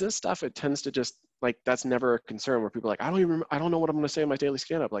I use this stuff, it tends to just, like, that's never a concern, where people are like, I don't know what I'm going to say in my daily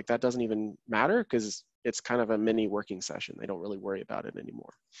stand-up. Like, that doesn't even matter, because it's kind of a mini working session. They don't really worry about it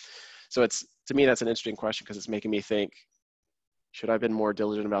anymore. So to me, that's an interesting question, because it's making me think, should I have been more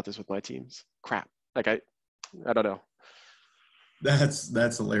diligent about this with my teams? Crap. Like, I don't know.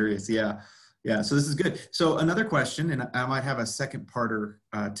 That's hilarious. Yeah. Yeah. So this is good. So another question, and I might have a second parter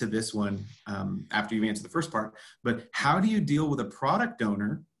to this one after you've answered the first part, but how do you deal with a product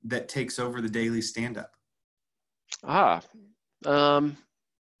owner that takes over the daily stand-up? I'll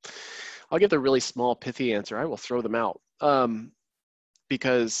give the really small, pithy answer. I will throw them out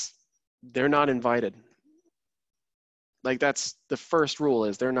because they're not invited. Like, that's the first rule,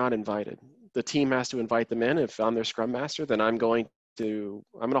 is they're not invited. The team has to invite them in. If I'm their scrum master, then I'm going to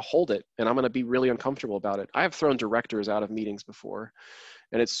hold it, and I'm going to be really uncomfortable about it. I have thrown directors out of meetings before,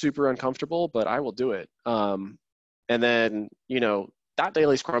 and it's super uncomfortable, but I will do it. And then, that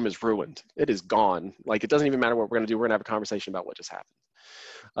daily scrum is ruined. It is gone. Like, it doesn't even matter what we're going to do. We're going to have a conversation about what just happened.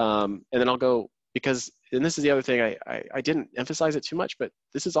 And then I'll go, because, and this is the other thing, I didn't emphasize it too much, but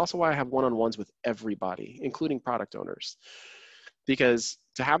this is also why I have one-on-ones with everybody, including product owners, because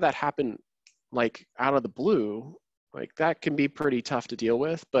to have that happen, like, out of the blue, like, that can be pretty tough to deal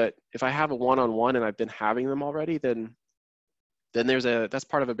with. But if I have a one-on-one and I've been having them already, then that's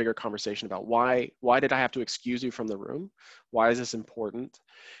part of a bigger conversation about why did I have to excuse you from the room? Why is this important?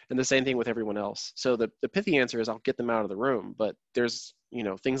 And the same thing with everyone else. So the pithy answer is, I'll get them out of the room, but there's,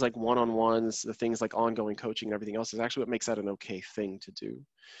 things like one-on-ones, the things like ongoing coaching and everything else is actually what makes that an okay thing to do.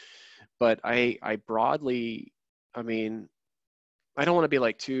 But I broadly, I don't want to be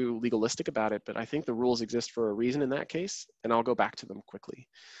like too legalistic about it, but I think the rules exist for a reason in that case, and I'll go back to them quickly.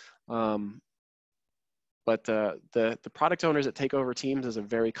 But the product owners that take over teams is a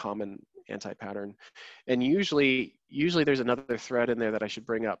very common anti-pattern. And usually there's another thread in there that I should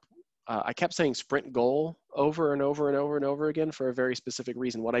bring up. I kept saying sprint goal over and over and over and over again for a very specific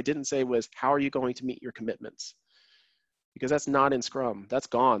reason. What I didn't say was, how are you going to meet your commitments? Because that's not in Scrum. That's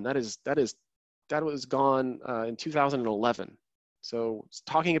gone. That was gone in 2011. So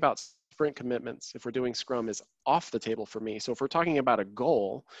talking about sprint commitments, if we're doing Scrum, is off the table for me. So if we're talking about a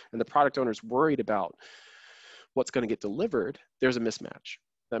goal and the product owner's worried about what's going to get delivered, there's a mismatch.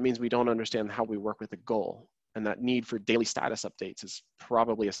 That means we don't understand how we work with a goal. And that need for daily status updates is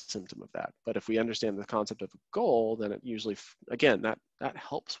probably a symptom of that. But if we understand the concept of a goal, then it usually, again, that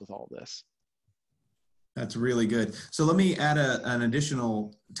helps with all this. That's really good. So let me add an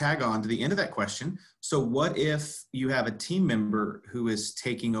additional tag on to the end of that question. So what if you have a team member who is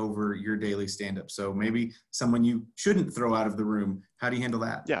taking over your daily stand-up? So maybe someone you shouldn't throw out of the room. How do you handle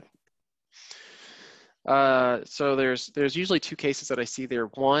that? Yeah. So there's usually 2 cases that I see there.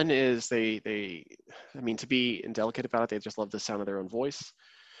 One is to be indelicate about it, they just love the sound of their own voice.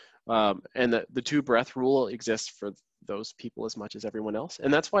 And the 2 breath rule exists for those people as much as everyone else.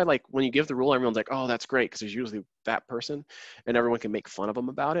 And that's why, like, when you give the rule, everyone's like, oh, that's great, because there's usually that person and everyone can make fun of them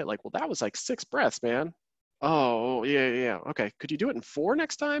about it. Like, well, that was like 6 breaths, man. Oh, yeah. Okay. Could you do it in 4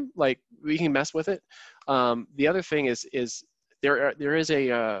 next time? Like, we can mess with it. The other thing is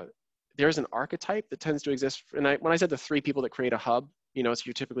there's an archetype that tends to exist. And when I said the 3 people that create a hub, so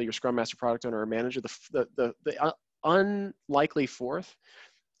you're typically your scrum master, product owner, or manager, the unlikely 4th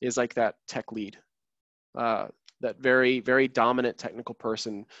is like that tech lead, that very, very dominant technical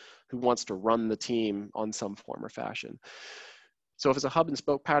person who wants to run the team on some form or fashion. So if it's a hub and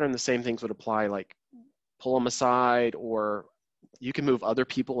spoke pattern, the same things would apply, like pull them aside, or you can move other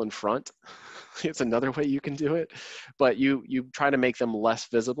people in front. It's another way you can do it, but you try to make them less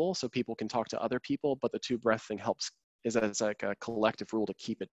visible so people can talk to other people, but the 2 breath thing helps, is as like a collective rule to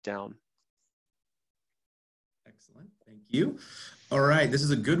keep it down. Excellent. Thank you. All right. This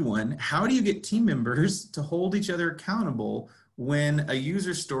is a good one. How do you get team members to hold each other accountable when a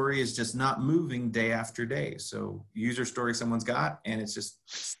user story is just not moving day after day? So user story someone's got and it's just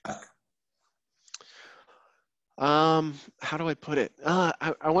stuck. How do I put it?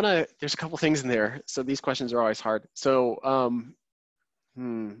 I want to, there's a couple things in there. So these questions are always hard. So,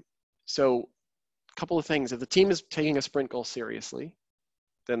 so a couple of things. If the team is taking a sprint goal seriously,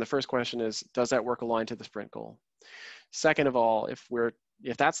 then the first question is, does that work align to the sprint goal? Second of all, if we're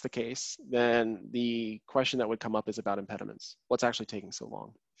if that's the case, then the question that would come up is about impediments. What's actually taking so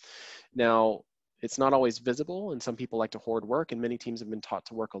long? Now, it's not always visible, and some people like to hoard work, and many teams have been taught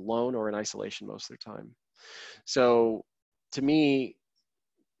to work alone or in isolation most of their time. So to me,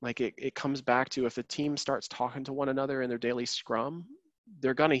 like it comes back to, if a team starts talking to one another in their daily scrum,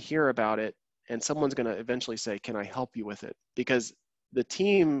 they're going to hear about it, and someone's going to eventually say, can I help you with it? Because the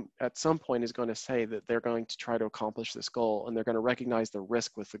team at some point is going to say that they're going to try to accomplish this goal, and they're going to recognize the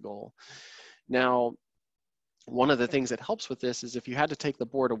risk with the goal. Now, one of the things that helps with this is if you had to take the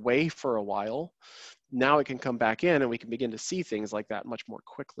board away for a while, now it can come back in and we can begin to see things like that much more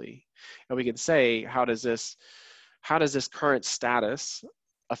quickly. And we can say, how does this current status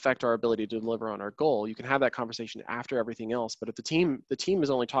affect our ability to deliver on our goal? You can have that conversation after everything else, but if the team is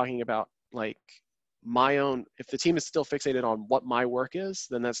only talking about like if the team is still fixated on what my work is,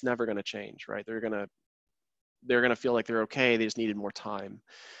 then that's never going to change, right? They're going to feel like they're okay, they just needed more time.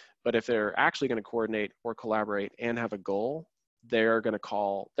 But if they're actually going to coordinate or collaborate and have a goal, they're going to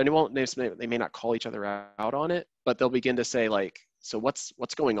call, they may not call each other out on it, but they'll begin to say like, so what's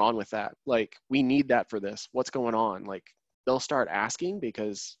going on with that? Like, we need that for this. What's going on? Like, they'll start asking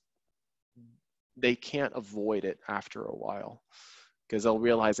because they can't avoid it after a while, because they'll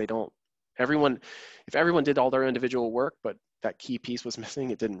realize if everyone did all their individual work, but that key piece was missing,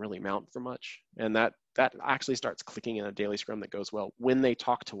 it didn't really mount for much. And that actually starts clicking in a daily scrum that goes well when they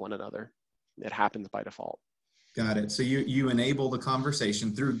talk to one another. It happens by default. Got it. So you enable the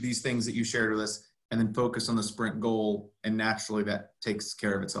conversation through these things that you shared with us, and then focus on the sprint goal, and naturally that takes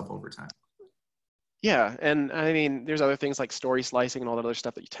care of itself over time. Yeah, and I mean, there's other things like story slicing and all that other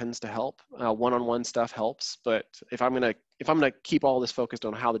stuff that tends to help. One-on-one stuff helps, but if I'm gonna keep all this focused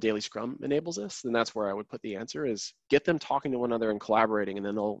on how the daily scrum enables this, then that's where I would put the answer is get them talking to one another and collaborating, and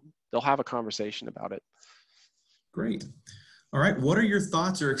then they'll have a conversation about it. Great. All right. What are your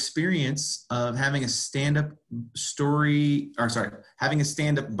thoughts or experience of having a stand-up having a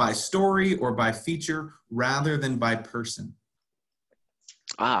stand-up by story or by feature rather than by person?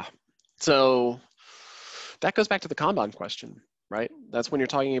 So that goes back to the Kanban question, right? That's when you're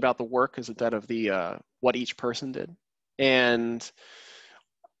talking about the work instead of the what each person did. And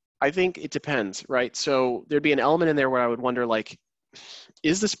I think it depends, right? So there'd be an element in there where I would wonder, like,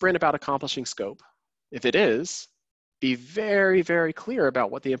 is the sprint about accomplishing scope? If it is, be very, very clear about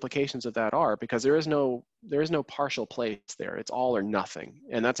what the implications of that are, because there is no partial place there. It's all or nothing.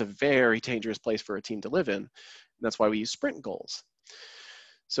 And that's a very dangerous place for a team to live in. And that's why we use sprint goals.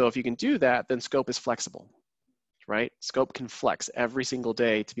 So if you can do that, then scope is flexible, right? Scope can flex every single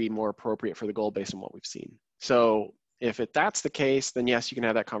day to be more appropriate for the goal based on what we've seen. So if that's the case, then yes, you can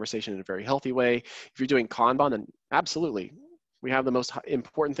have that conversation in a very healthy way. If you're doing Kanban, then absolutely. We have the most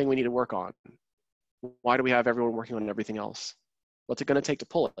important thing we need to work on. Why do we have everyone working on everything else? What's it going to take to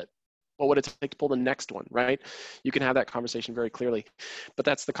pull it? What would it take to pull the next one, right? You can have that conversation very clearly. But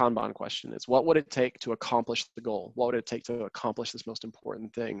that's the Kanban question, is what would it take to accomplish the goal? What would it take to accomplish this most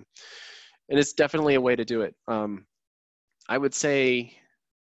important thing? And it's definitely a way to do it. I would say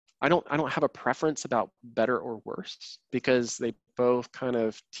I don't have a preference about better or worse, because they both kind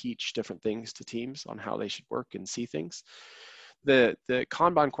of teach different things to teams on how they should work and see things. The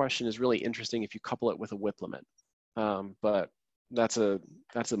Kanban question is really interesting if you couple it with a WIP limit, but that's a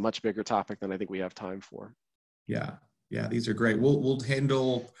much bigger topic than I think we have time for. Yeah, these are great. We'll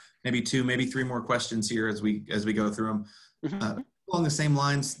handle maybe 2, maybe 3 more questions here as we go through them. Mm-hmm. Along the same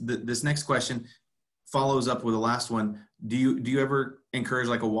lines, this next question follows up with the last one. Do you ever encourage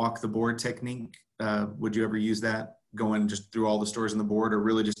like a walk the board technique? Would you ever use that, going just through all the stories on the board, or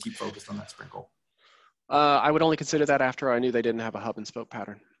really just keep focused on that sprint goal? I would only consider that after I knew they didn't have a hub and spoke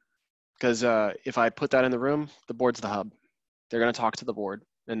pattern. Because if I put that in the room, the board's the hub. They're going to talk to the board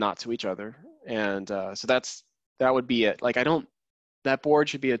and not to each other. And so that would be it. Like, that board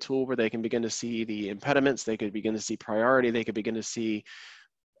should be a tool where they can begin to see the impediments. They could begin to see priority. They could begin to see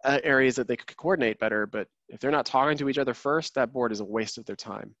areas that they could coordinate better. But if they're not talking to each other first, that board is a waste of their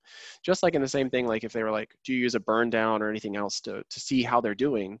time. Just like in the same thing, like if they were like, do you use a burn down or anything else to see how they're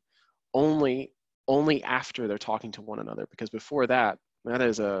doing? Only after they're talking to one another, because before that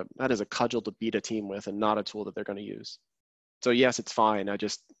is a cudgel to beat a team with and not a tool that they're going to use. So yes, it's fine.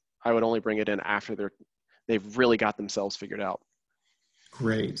 I would only bring it in after they've really got themselves figured out.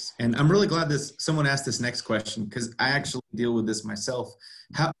 Great. And I'm really glad someone asked this next question, because I actually deal with this myself.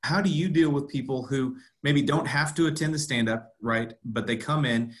 How do you deal with people who maybe don't have to attend the stand-up, right? But they come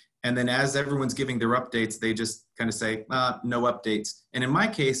in, and then as everyone's giving their updates, they just kind of say, no updates. And in my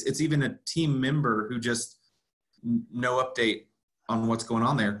case, it's even a team member who just no update on what's going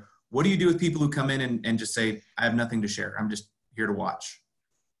on there. What do you do with people who come in and just say, I have nothing to share, I'm just here to watch?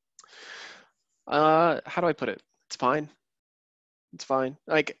 How do I put it? It's fine. It's fine.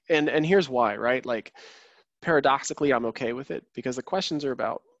 Like, and here's why, right? Like, paradoxically, I'm okay with it because the questions are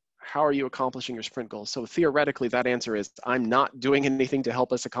about how are you accomplishing your sprint goals? So theoretically, that answer is I'm not doing anything to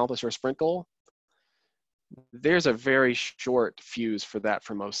help us accomplish our sprint goal. There's a very short fuse for that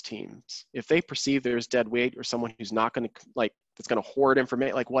for most teams. If they perceive there's dead weight or someone who's not going to, like, that's going to hoard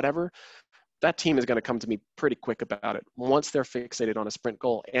information, like whatever, that team is going to come to me pretty quick about it. Once they're fixated on a sprint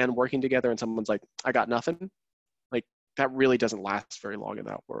goal and working together and someone's like, I got nothing, like that really doesn't last very long in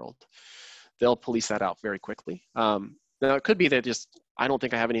that world. They'll police that out very quickly. Now it could be that just, I don't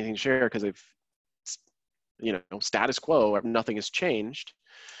think I have anything to share because they've, status quo, or nothing has changed.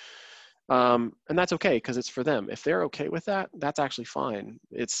 And that's okay because it's for them. If they're okay with that, that's actually fine.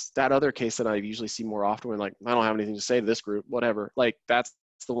 It's that other case that I usually see more often when like, I don't have anything to say to this group, whatever. Like that's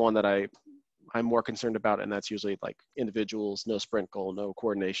the one that I'm more concerned about. And that's usually like individuals, no sprint goal, no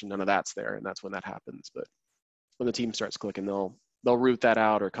coordination, none of that's there. And that's when that happens. But when the team starts clicking, they'll root that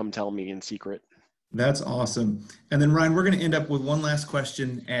out or come tell me in secret. That's awesome. And then Ryan, we're going to end up with one last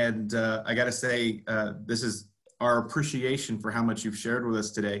question. And I got to say, this is our appreciation for how much you've shared with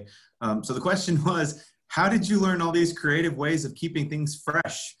us today. So the question was, how did you learn all these creative ways of keeping things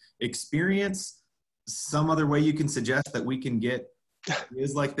fresh? Experience, some other way you can suggest that we can get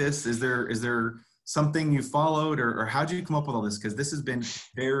ideas like this? Is there something you followed or how'd you come up with all this? Because this has been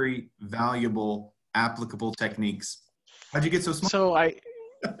very valuable, applicable techniques. How'd you get so smart? So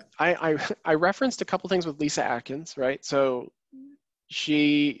I referenced a couple things with Lisa Atkins, right? So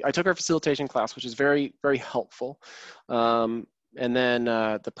I took her facilitation class, which is very, very helpful. And then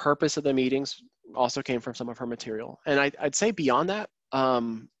the purpose of the meetings also came from some of her material. And I'd say beyond that,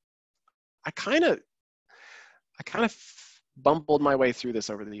 I kind of bumbled my way through this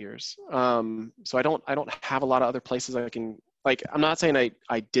over the years. So I don't have a lot of other places I can, like, I'm not saying I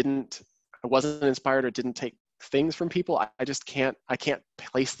wasn't inspired or didn't take things from people. I can't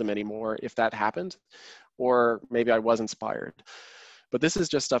place them anymore if that happened, or maybe I was inspired. But this is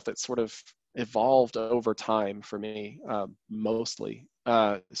just stuff that sort of evolved over time for me, mostly.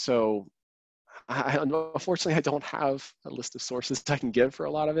 So unfortunately, I don't have a list of sources I can give for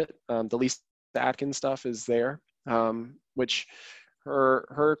a lot of it. The Lisa Atkins stuff is there, which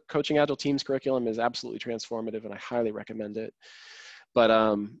her Coaching Agile Teams curriculum is absolutely transformative, and I highly recommend it.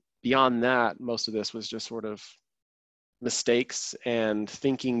 But beyond that, most of this was just sort of mistakes and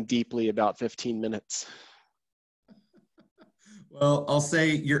thinking deeply about 15 minutes. Well, I'll say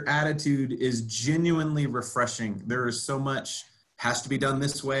your attitude is genuinely refreshing. There is so much has to be done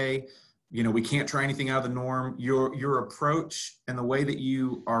this way. We can't try anything out of the norm. Your approach and the way that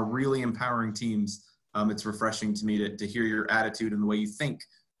you are really empowering teams, it's refreshing to me to hear your attitude and the way you think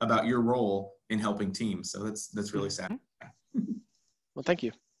about your role in helping teams. So that's really sad. Well, thank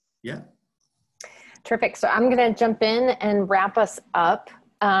you. Yeah. Terrific. So I'm going to jump in and wrap us up.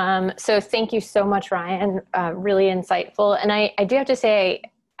 So thank you so much, Ryan. Really insightful. And I do have to say,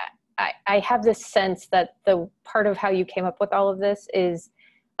 I have this sense that the part of how you came up with all of this is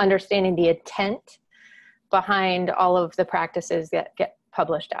understanding the intent behind all of the practices that get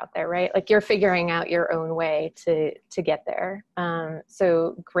published out there, right? Like you're figuring out your own way to get there.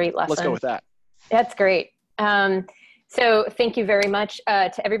 So great lesson. Let's go with that. That's great. So thank you very much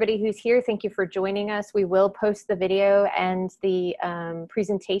to everybody who's here. Thank you for joining us. We will post the video and the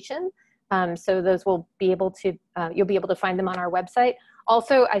presentation. So those will be able to, you'll be able to find them on our website.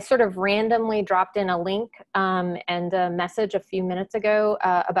 Also, I sort of randomly dropped in a link and a message a few minutes ago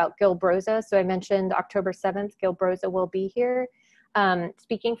about Gil Broza. So I mentioned October 7th, Gil Broza will be here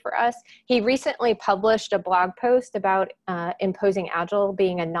speaking for us. He recently published a blog post about imposing Agile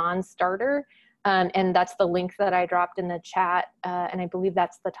being a non-starter. And that's the link that I dropped in the chat. And I believe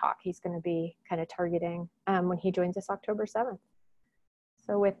that's the talk he's going to be kind of targeting when he joins us October 7th.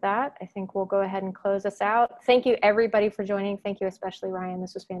 So with that, I think we'll go ahead and close us out. Thank you, everybody, for joining. Thank you, especially Ryan.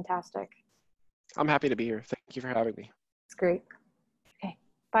 This was fantastic. I'm happy to be here. Thank you for having me. It's great. Okay.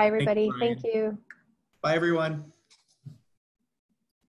 Bye, everybody. Thank you. Bye, everyone.